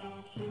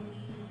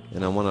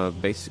and I want to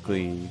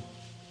basically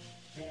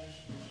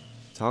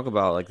talk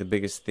about like the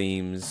biggest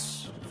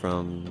themes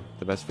from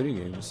the best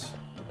video games.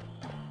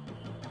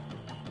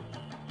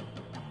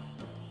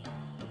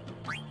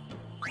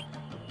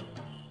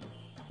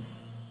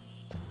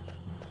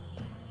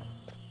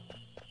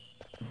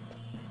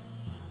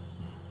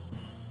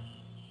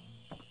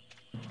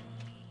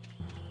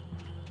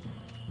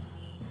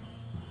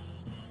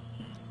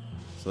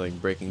 So like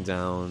breaking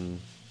down,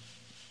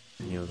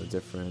 you know, the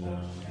different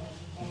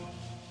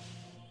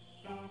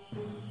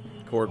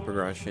chord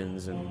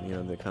progressions and, you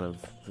know, the kind of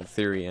the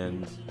theory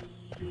end,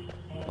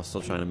 while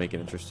still trying to make it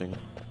interesting,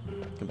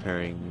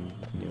 comparing,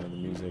 you know, the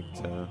music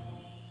to,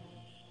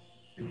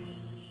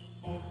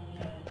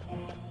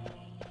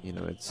 you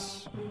know,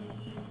 its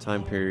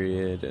time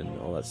period and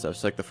all that stuff.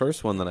 So like the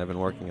first one that I've been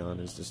working on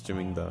is just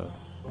doing the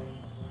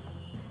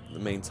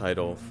main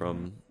title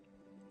from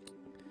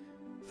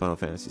Final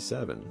Fantasy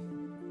VII.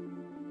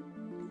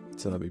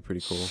 So that'd be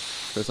pretty cool.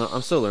 Because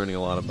I'm still learning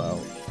a lot about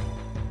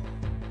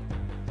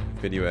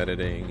video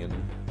editing and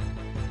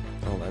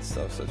all that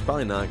stuff. So it's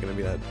probably not going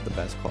to be the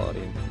best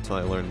quality until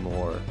I learn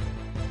more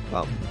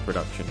about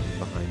production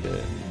behind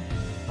it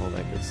and all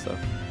that good stuff.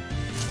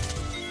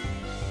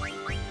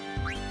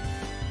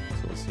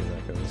 So we'll see how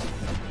that goes.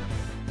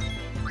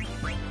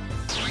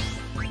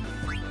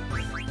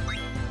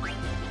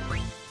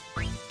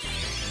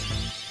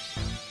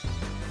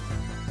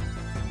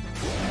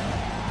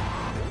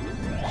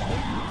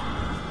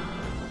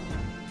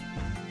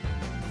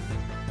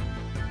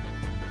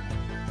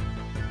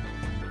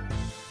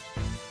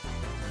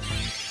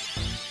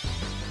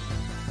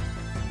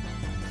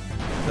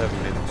 I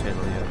haven't made the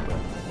channel yet,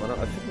 but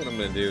I think what I'm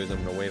going to do is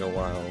I'm going to wait a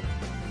while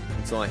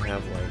until I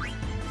have like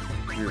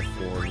 3 or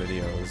 4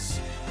 videos.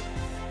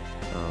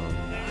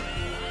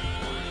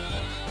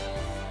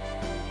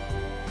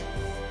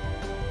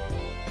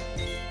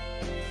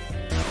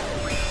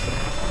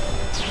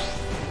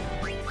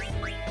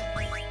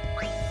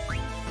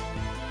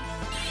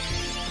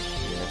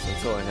 Yeah, so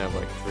until I have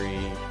like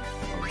 3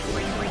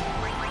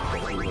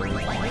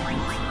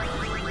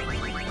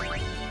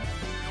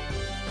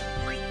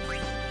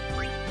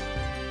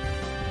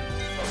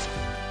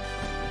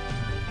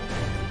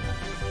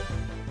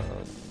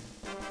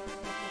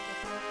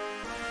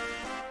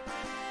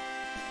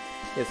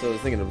 yeah, so I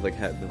was thinking of like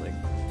having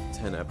like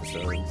 10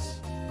 episodes,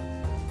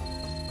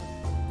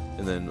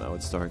 and then I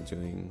would start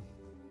doing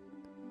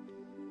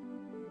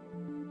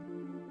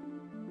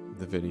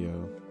the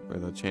video or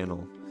the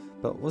channel,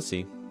 but we'll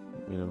see.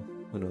 You know,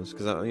 who knows?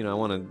 Because I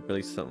want to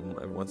release something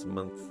every once a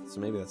month,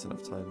 so maybe that's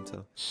enough time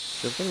to.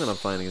 The thing that I'm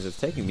finding is it's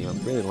taking me a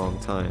really long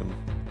time.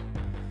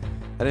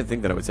 I didn't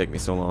think that it would take me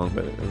so long,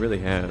 but it really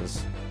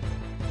has.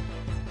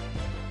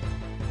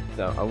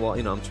 So, well,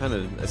 you know, I'm trying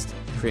to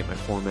create my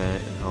format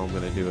and how I'm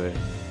gonna do it.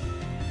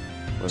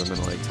 Whether I'm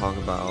gonna like talk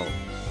about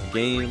the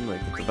game,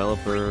 like the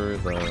developer,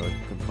 the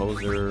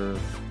composer,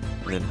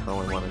 and then how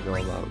I want to go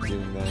about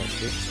doing that.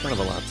 So it's kind of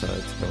a lot to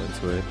go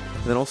into it.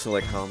 And then also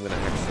like how I'm gonna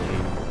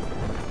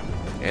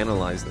actually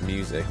analyze the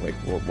music. Like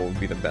what would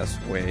be the best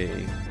way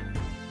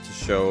to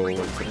show,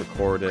 like, to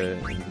record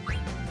it.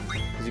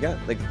 Because you got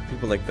like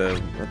people like not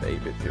the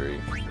 8-bit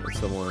theory, but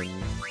someone.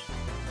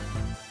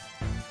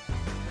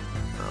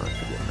 I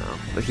forget now.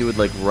 But he would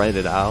like write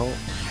it out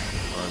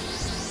on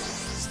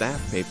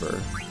staff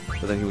paper,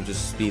 but then he would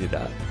just speed it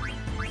up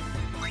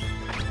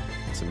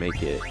to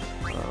make it.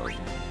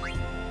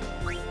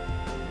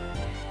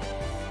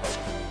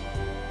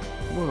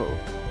 Whoa.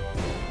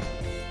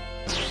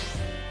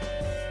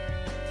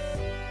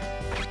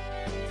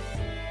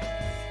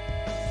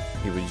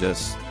 He would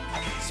just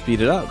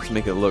speed it up to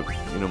make it look,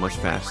 you know, much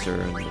faster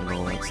and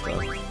all that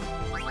stuff.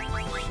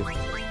 Shift.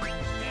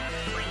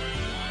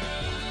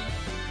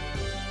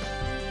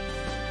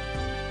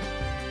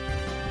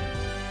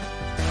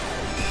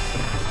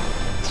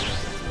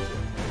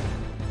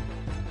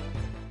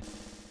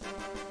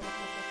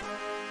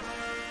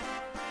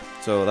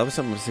 So that was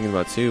something I was thinking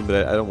about too,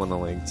 but I don't want to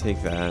like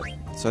take that.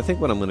 So I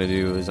think what I'm going to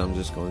do is I'm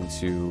just going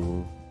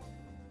to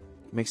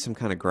make some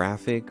kind of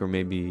graphic, or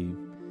maybe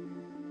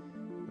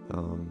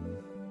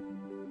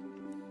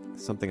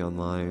something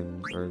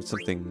online, or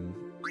something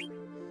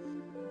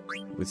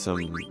with some,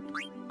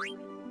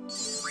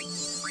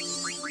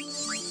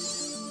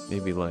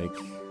 maybe like,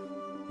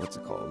 what's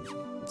it called?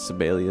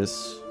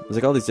 Sibelius. There's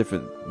like all these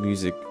different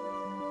music,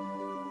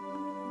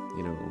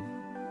 you know,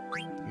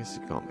 I guess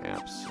you call them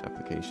apps,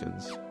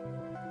 applications,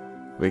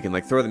 where you can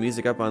like throw the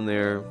music up on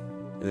there,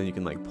 and then you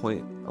can like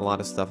point a lot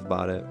of stuff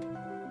about it.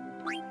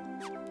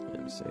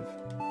 Let me save.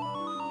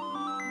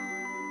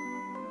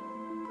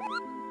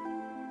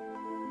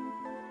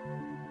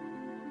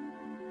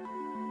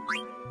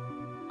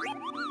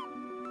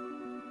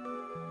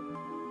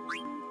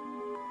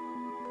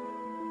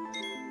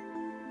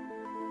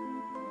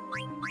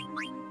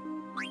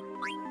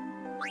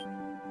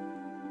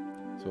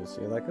 So we'll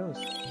see how that goes.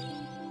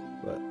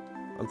 But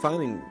I'm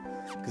finding,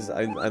 because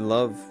I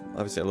love,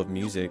 obviously I love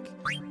music,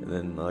 and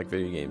then I like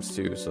video games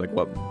too, so like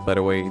what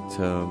better way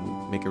to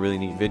make a really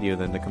neat video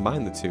than to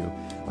combine the two.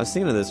 I was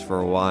thinking of this for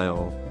a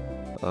while.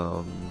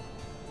 What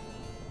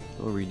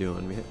were we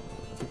doing?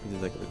 think we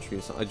did like a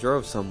retreat. So I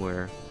drove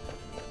somewhere,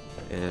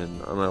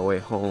 and on my way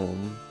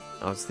home,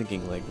 I was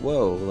thinking like,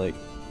 whoa, like,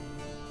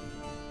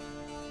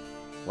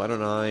 why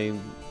don't I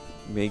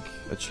make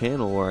a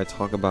channel where I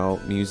talk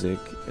about music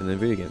and then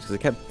video games? Because I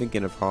kept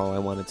thinking of how I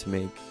wanted to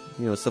make,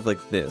 you know, stuff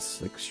like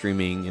this, like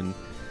streaming and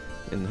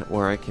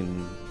where I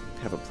can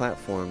have a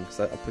platform.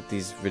 Because I put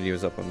these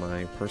videos up on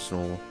my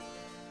personal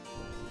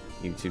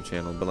YouTube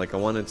channel, but like I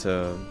wanted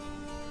to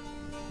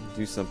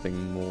do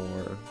something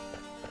more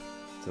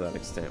to that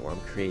extent where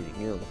I'm creating,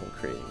 you know, the whole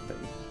creating thing.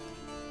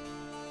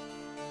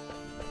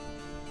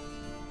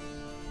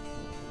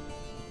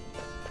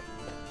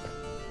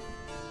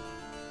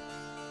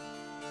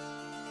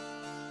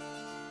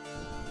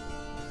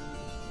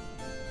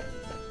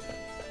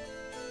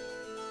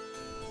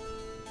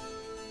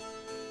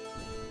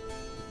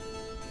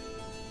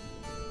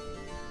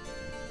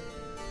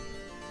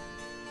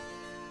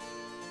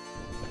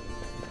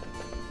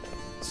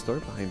 The story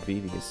behind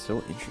Vivi is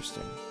so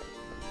interesting.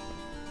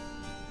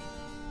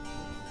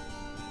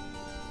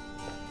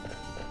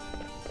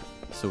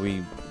 So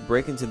we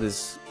break into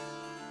this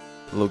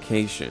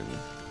location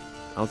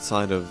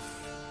outside of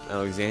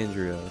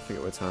Alexandria, I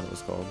forget what town it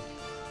was called.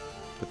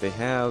 But they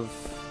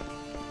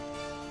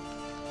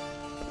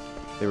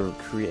were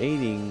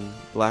creating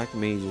black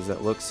mages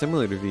that look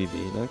similar to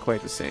Vivi, not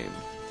quite the same.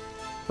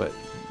 But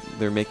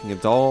they're making a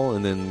doll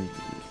and then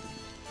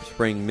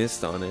spraying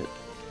mist on it,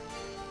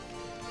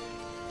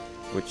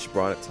 which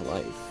brought it to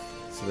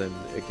life. So then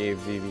it gave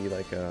Vivi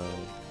like a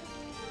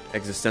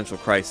existential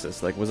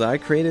crisis. Like, was I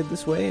created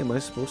this way? Am I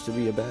supposed to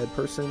be a bad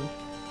person?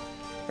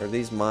 Are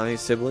these my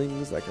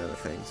siblings? That kind of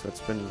thing. So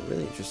it's been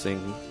really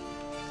interesting.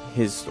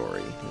 His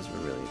story has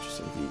been really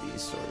interesting.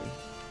 Vivi's story.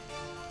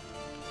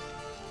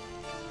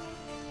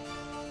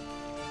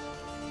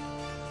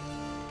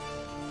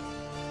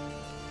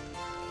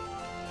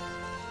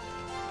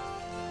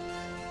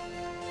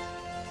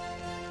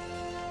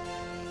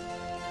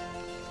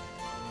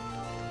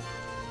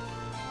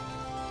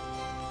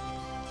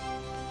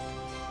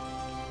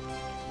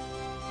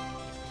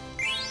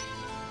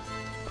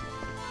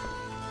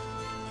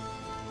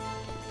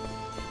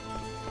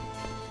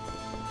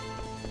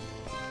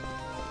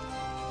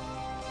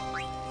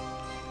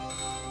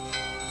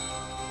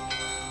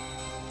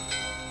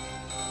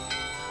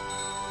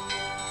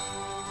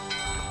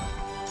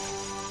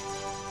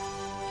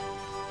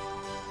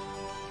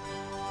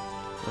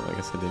 Well, I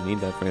guess I didn't need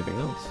that for anything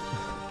else.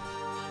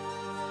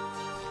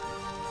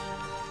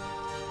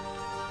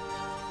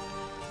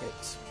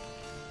 It's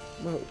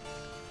Mo.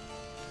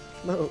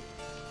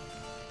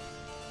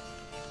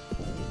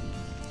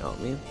 Oh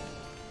man.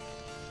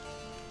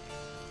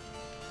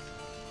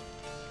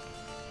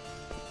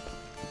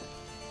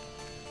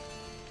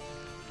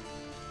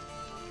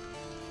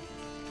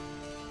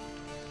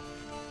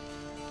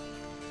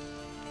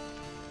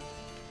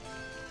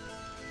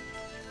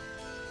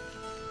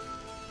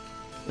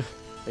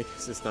 I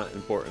guess it's not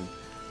important.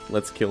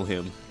 Let's kill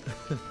him.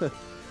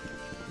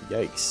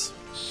 Yikes.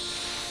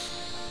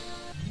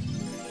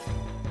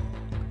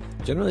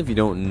 Generally, if you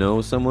don't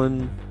know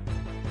someone, you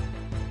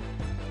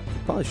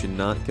probably should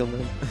not kill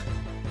them.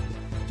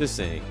 Just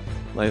saying.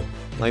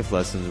 Life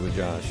lessons with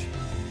Josh.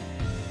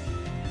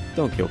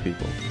 Don't kill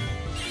people.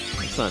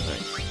 It's not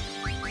nice.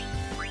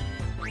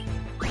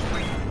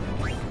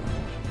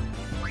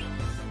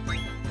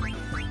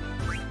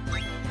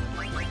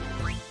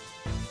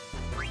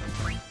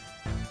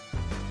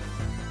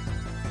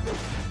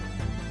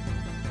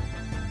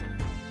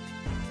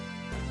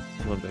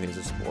 I love that he's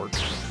a sport.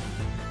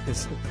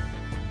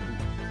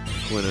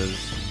 Quina's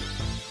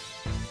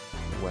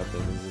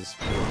weapon is a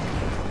sport.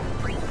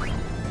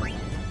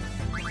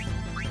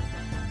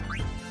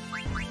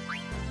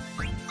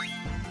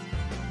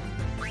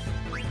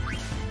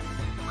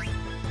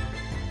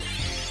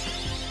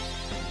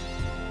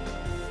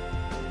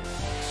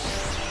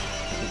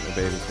 I think my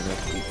baby's gonna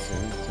have to eat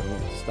soon, so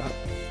stop.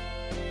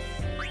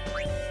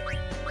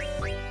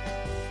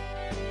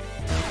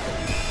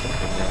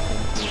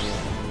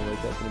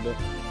 Wake up in a bit.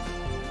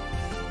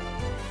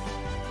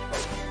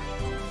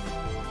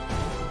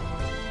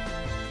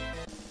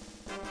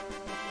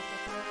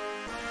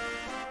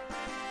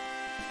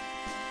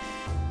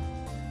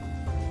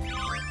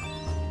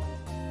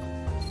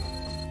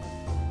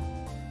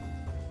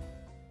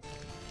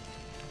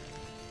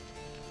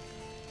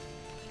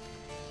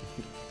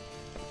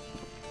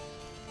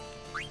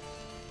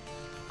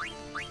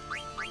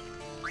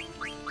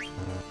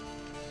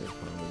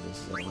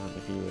 I don't have a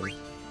healer.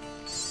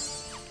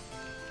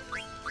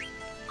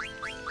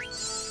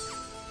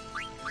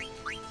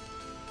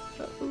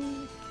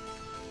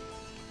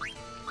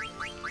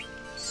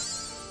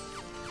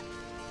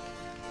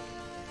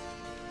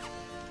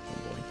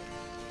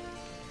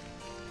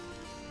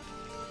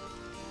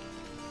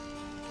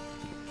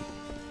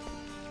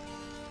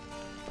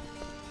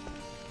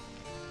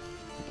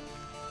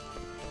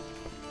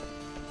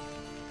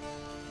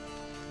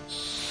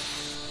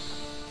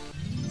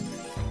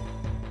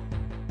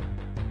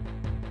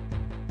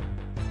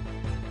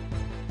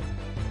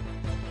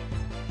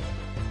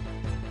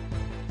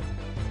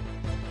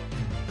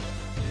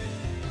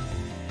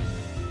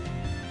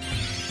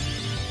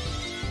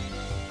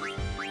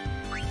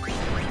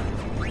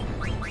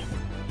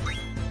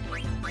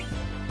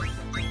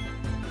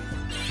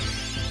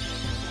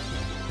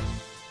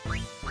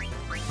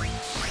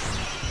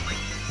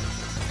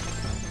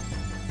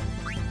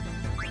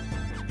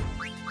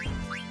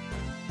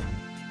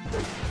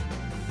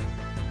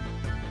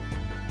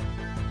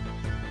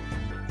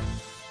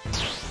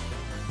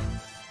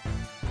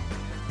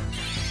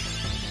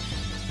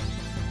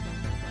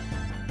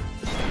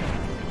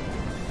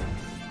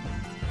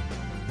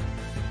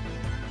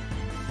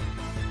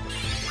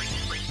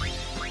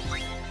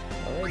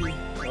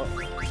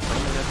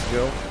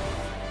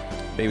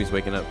 Baby's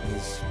waking up.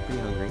 He's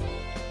pretty hungry,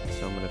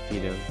 so I'm gonna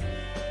feed him.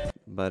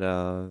 But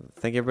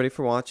thank everybody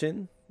for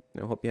watching.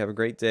 I hope you have a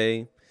great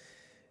day,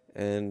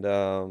 and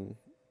we'll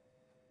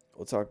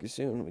talk to you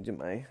soon. Let me do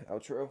my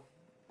outro.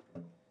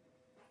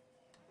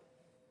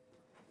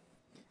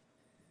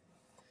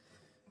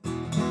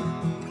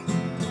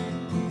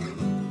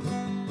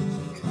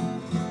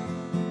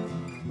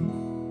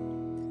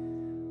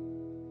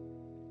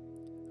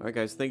 Alright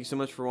guys, thank you so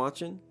much for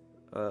watching.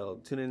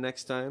 Tune in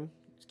next time.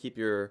 Just keep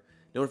your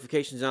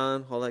notifications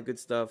on, all that good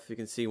stuff. You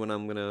can see when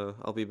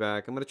I'll be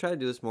back. I'm gonna try to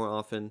do this more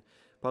often.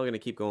 Probably gonna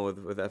keep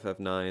going with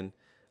FF9.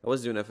 I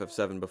was doing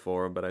FF7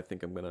 before, but I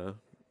think I'm gonna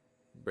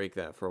break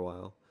that for a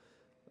while.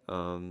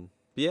 But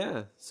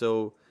yeah,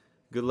 so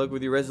good luck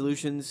with your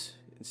resolutions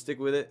and stick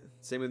with it.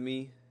 Same with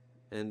me,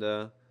 and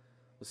we'll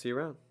see you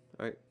around.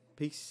 Alright,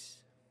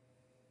 peace.